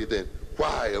said earlier then,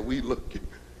 why are we looking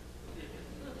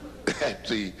at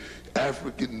the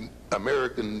African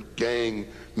American gang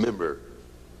member,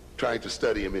 trying to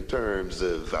study him in terms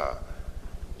of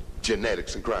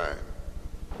genetics and crime?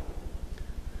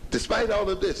 Despite all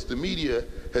of this, the media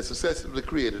has successfully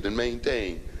created and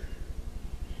maintained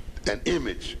an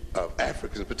image of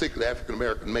Africans, particularly African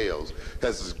American males,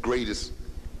 as the greatest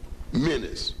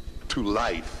menace to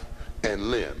life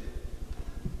and limb.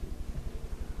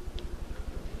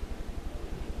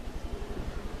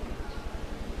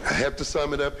 I have to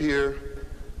sum it up here,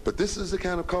 but this is the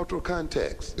kind of cultural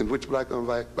context in which black on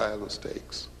black violence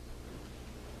takes.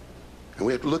 And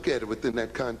we have to look at it within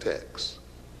that context.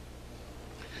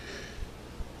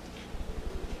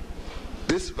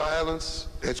 This violence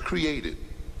has created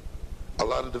a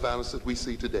lot of the violence that we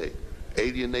see today.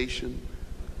 Alienation,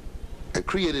 and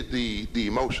created the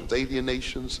emotions,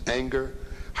 alienations, anger,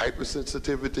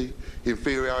 hypersensitivity,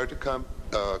 inferiority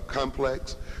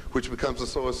complex, which becomes a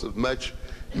source of much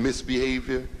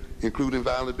misbehavior, including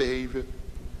violent behavior.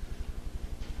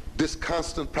 this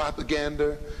constant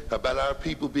propaganda about our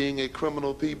people being a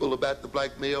criminal people, about the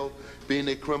black male being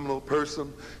a criminal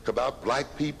person, about black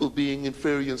people being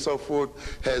inferior and so forth,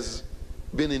 has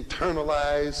been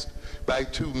internalized by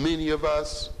too many of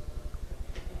us.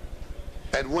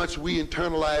 And once we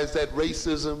internalize that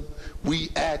racism, we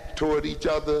act toward each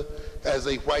other as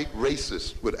a white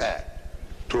racist would act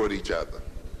toward each other.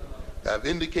 I've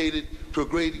indicated to a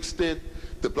great extent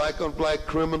the black-on-black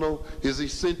criminal is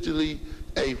essentially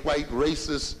a white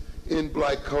racist in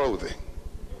black clothing.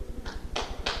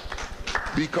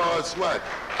 Because what?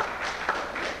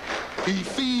 He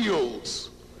feels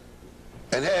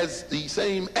and has the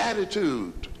same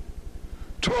attitude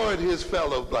toward his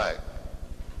fellow black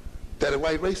that a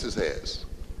white racist has.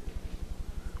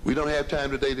 We don't have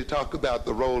time today to talk about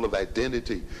the role of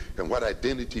identity and what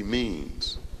identity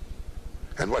means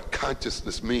and what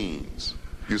consciousness means,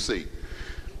 you see.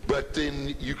 But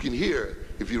then you can hear,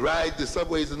 if you ride the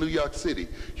subways in New York City,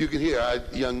 you can hear our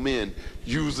young men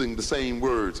using the same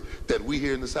words that we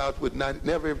here in the South would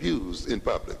never have used in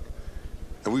public.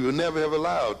 And we would never have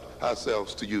allowed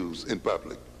ourselves to use in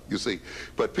public, you see.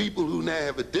 But people who now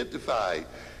have identified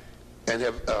and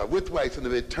have with whites and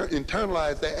have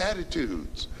internalized their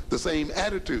attitudes, the same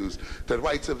attitudes that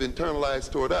whites have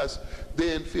internalized toward us,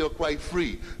 then feel quite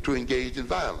free to engage in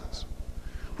violence.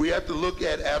 We have to look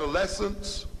at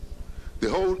adolescence, the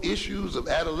whole issues of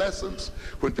adolescence,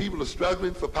 when people are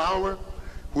struggling for power,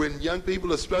 when young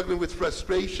people are struggling with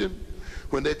frustration,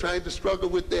 when they're trying to struggle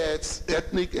with their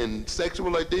ethnic and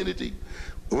sexual identity,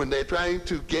 when they're trying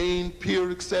to gain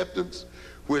peer acceptance,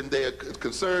 when they're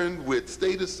concerned with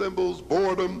status symbols,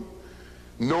 boredom,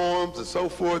 norms, and so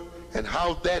forth, and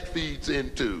how that feeds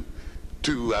into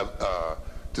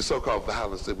so-called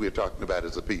violence that we're talking about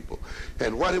as a people.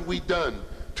 And what have we done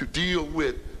to deal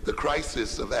with the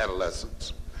crisis of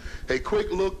adolescence? A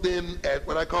quick look then at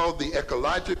what I call the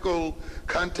ecological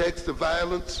context of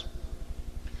violence.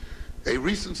 A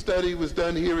recent study was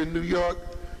done here in New York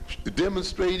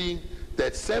demonstrating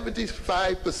that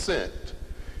 75%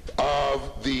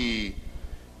 of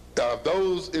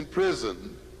those in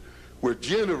prison were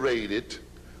generated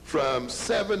from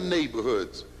 7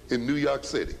 neighborhoods in New York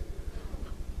City.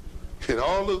 And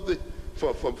all of the,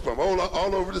 from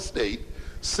all over the state,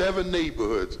 7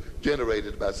 neighborhoods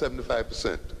generated about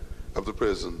 75% of the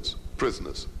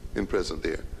prisoners in prison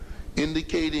there,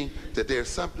 indicating that there's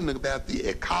something about the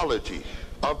ecology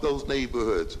of those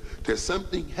neighborhoods. There's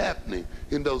something happening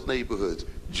in those neighborhoods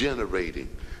generating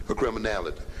a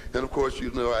criminality. And of course,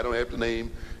 you know, I don't have to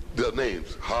name the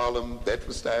names: Harlem,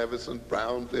 Bedford-Stuyvesant,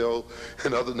 Brownville,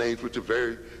 and other names which are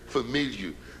very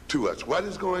familiar to us. What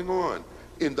is going on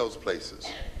in those places?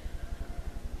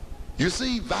 You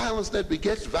see, violence that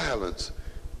begets violence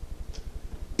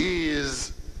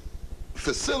is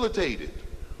facilitated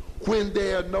when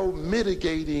there are no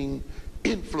mitigating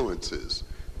influences.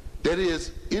 That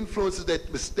is, influences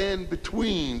that stand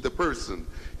between the person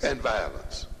and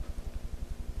violence.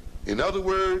 In other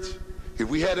words, if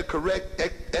we had a correct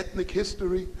ethnic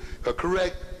history, a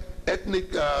correct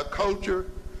ethnic culture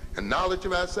and knowledge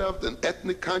of ourselves and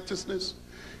ethnic consciousness,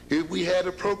 if we had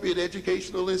appropriate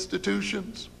educational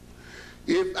institutions,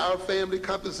 if our family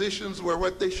compositions were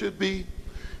what they should be,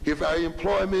 if our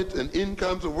employment and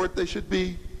incomes were what they should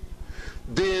be,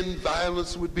 then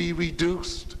violence would be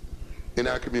reduced in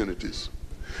our communities.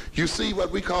 You see,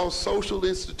 what we call social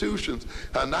institutions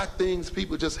are not things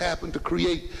people just happen to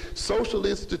create. Social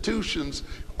institutions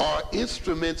are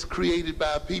instruments created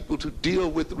by people to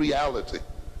deal with reality,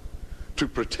 to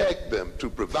protect them, to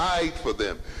provide for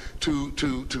them,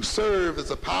 to serve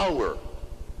as a power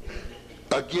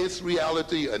against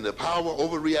reality and the power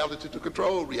over reality to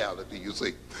control reality, you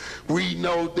see. We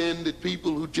know then that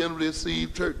people who generally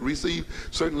receive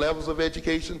certain levels of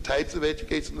education, types of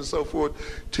education and so forth,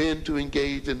 tend to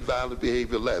engage in violent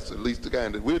behavior less, at least the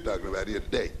kind that we're talking about here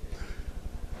today.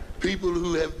 People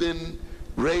who have been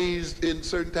raised in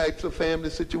certain types of family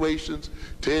situations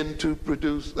tend to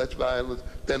produce less violence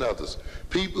than others.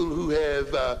 People who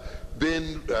have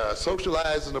been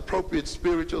socialized in appropriate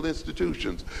spiritual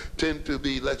institutions tend to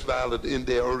be less violent in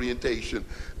their orientation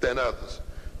than others.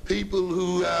 People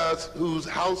whose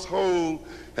household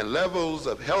and levels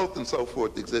of health and so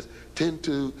forth exist tend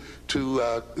to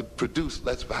produce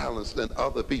less violence than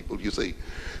other people, you see.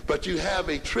 But you have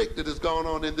a trick that has gone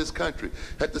on in this country.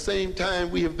 At the same time,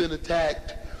 we have been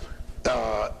attacked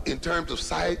in terms of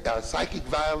psychic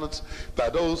violence by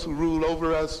those who rule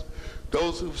over us,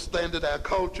 those who've slandered our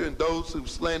culture and those who've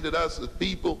slandered us as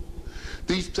people.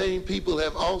 These same people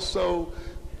have also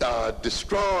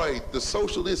destroyed the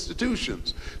social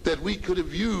institutions that we could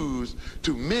have used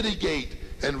to mitigate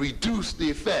and reduce the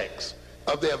effects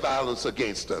of their violence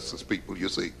against us as people, you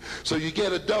see. So you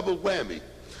get a double whammy.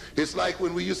 It's like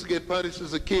when we used to get punished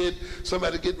as a kid,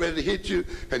 somebody get ready to hit you,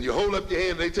 and you hold up your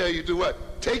hand, and they tell you to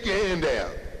what? Take your hand down,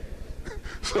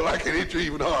 so I can hit you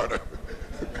even harder.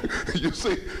 You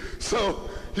see? So,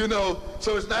 you know,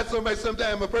 so it's not so much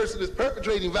sometimes a person is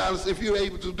perpetrating violence if you're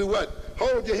able to do what?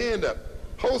 Hold your hand up.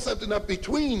 Hold something up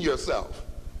between yourself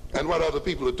and what other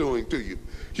people are doing to you.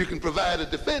 You can provide a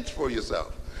defense for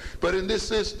yourself. But in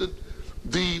this instance,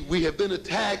 we have been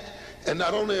attacked, and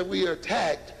not only are we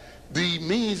attacked, the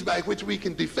means by which we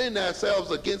can defend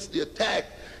ourselves against the attack,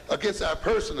 against our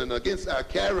person and against our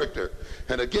character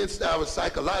and against our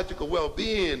psychological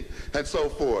well-being and so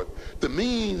forth, the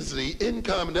means, the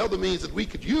income and other means that we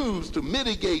could use to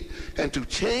mitigate and to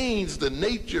change the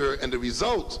nature and the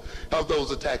results of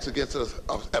those attacks against us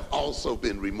have also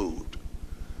been removed.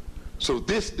 So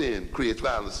this then creates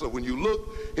violence. So when you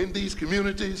look in these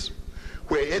communities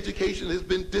where education has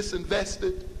been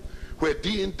disinvested, where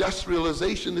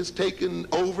deindustrialization is taken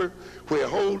over, where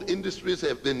whole industries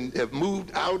have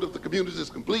moved out of the communities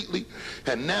completely,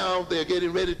 and now they're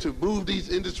getting ready to move these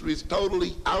industries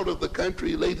totally out of the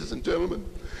country, ladies and gentlemen.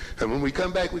 And when we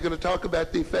come back, we're going to talk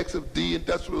about the effects of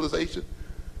deindustrialization.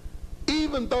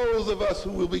 Even those of us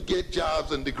who will get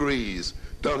jobs and degrees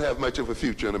don't have much of a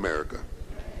future in America.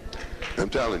 I'm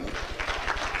telling you.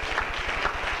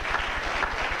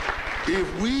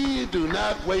 If we do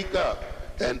not wake up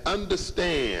and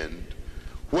understand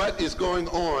what is going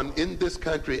on in this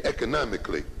country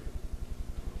economically,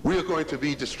 we are going to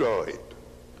be destroyed.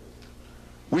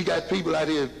 We got people out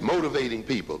here motivating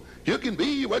people. You can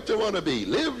be what you want to be.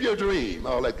 Live your dream.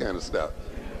 All that kind of stuff.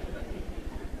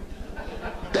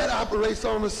 That operates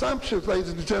on assumptions, ladies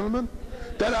and gentlemen.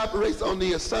 That operates on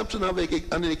the assumption of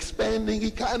an expanding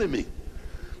economy.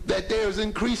 That there's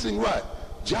increasing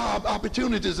what? Job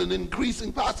opportunities and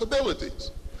increasing possibilities.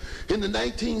 In the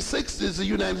 1960s, the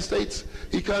United States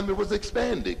economy was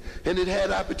expanding, and it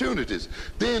had opportunities.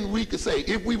 Then we could say,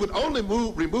 if we would only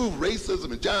remove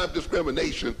racism and job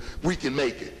discrimination, we can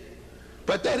make it.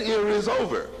 But that era is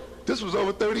over. This was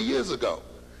over 30 years ago.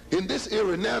 In this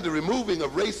era now, the removing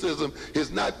of racism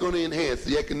is not going to enhance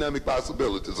the economic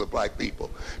possibilities of black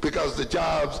people because the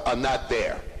jobs are not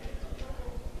there.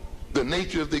 The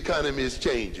nature of the economy is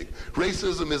changing.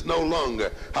 Racism is no longer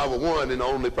our one and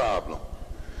only problem.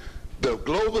 The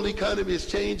global economy is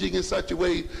changing in such a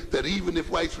way that even if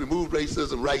whites removed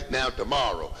racism right now,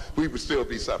 tomorrow, we would still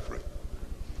be suffering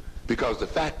because the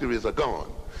factories are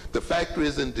gone. The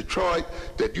factories in Detroit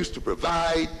that used to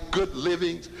provide good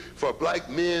livings for black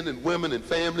men and women and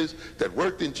families that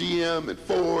worked in GM and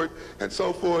Ford and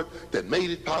so forth, that made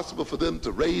it possible for them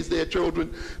to raise their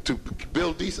children, to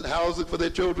build decent housing for their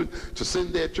children, to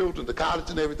send their children to college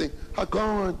and everything, are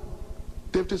gone.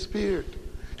 They've disappeared.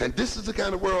 And this is the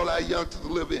kind of world our youngsters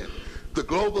live in. The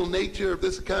global nature of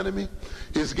this economy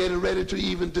is getting ready to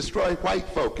even destroy white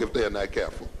folk if they're not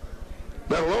careful.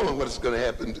 Let alone what's going to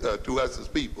happen to us as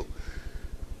people.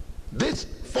 This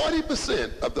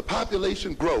 40% of the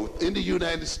population growth in the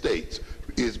United States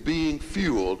is being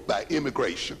fueled by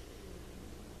immigration.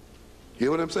 You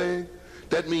hear what I'm saying?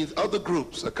 That means other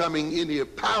groups are coming in here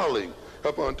piling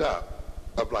up on top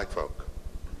of black folk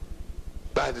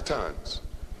by the tons.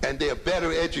 And they're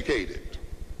better educated.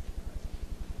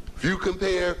 If you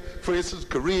compare, for instance,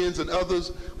 Koreans and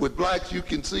others with blacks, you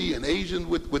can see, and Asian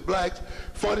with blacks,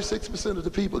 46% of the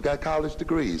people got college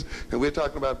degrees. And we're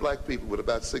talking about black people with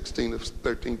about 16 or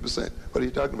 13%. What are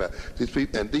you talking about? These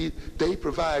people, and they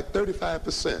provide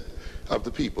 35% of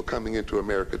the people coming into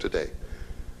America today.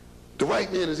 The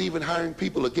white man is even hiring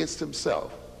people against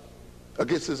himself,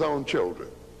 against his own children.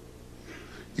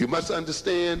 You must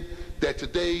understand that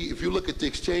today, if you look at the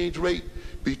exchange rate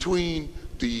between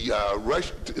the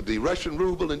Russian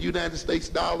ruble and United States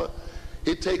dollar,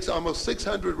 it takes almost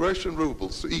 600 Russian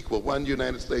rubles to equal one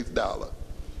United States dollar.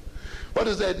 What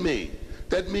does that mean?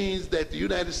 That means that the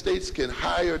United States can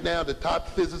hire now the top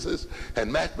physicists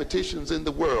and mathematicians in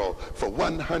the world for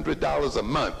 $100 a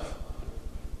month.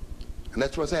 And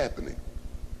that's what's happening.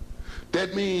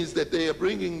 That means that they are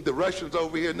bringing the Russians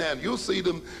over here now. You'll see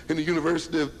them in the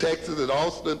University of Texas at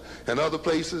Austin and other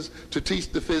places to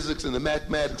teach the physics and the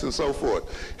mathematics and so forth.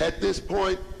 At this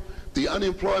point, the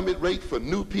unemployment rate for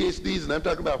new PhDs, and I'm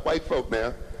talking about white folk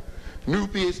now, new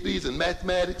PhDs in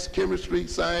mathematics, chemistry,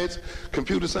 science,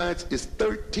 computer science is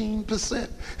 13%.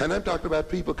 And I'm talking about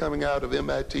people coming out of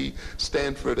MIT,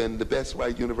 Stanford, and the best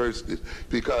white universities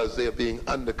because they're being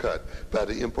undercut by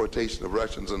the importation of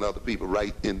Russians and other people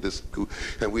right in this school.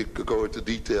 And we could go into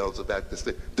details about this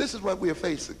thing. This is what we are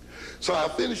facing. So I'll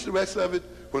finish the rest of it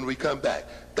when we come back.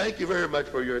 Thank you very much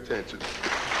for your attention. Thank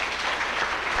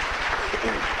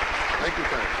you,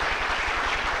 Congress.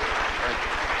 Thank you.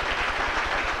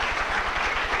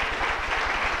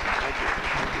 Thank you.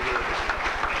 Thank you very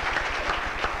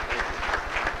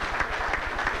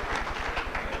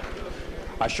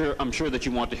much. I'm sure that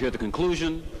you want to hear the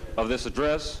conclusion of this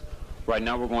address. Right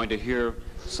now we're going to hear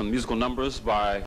some musical numbers by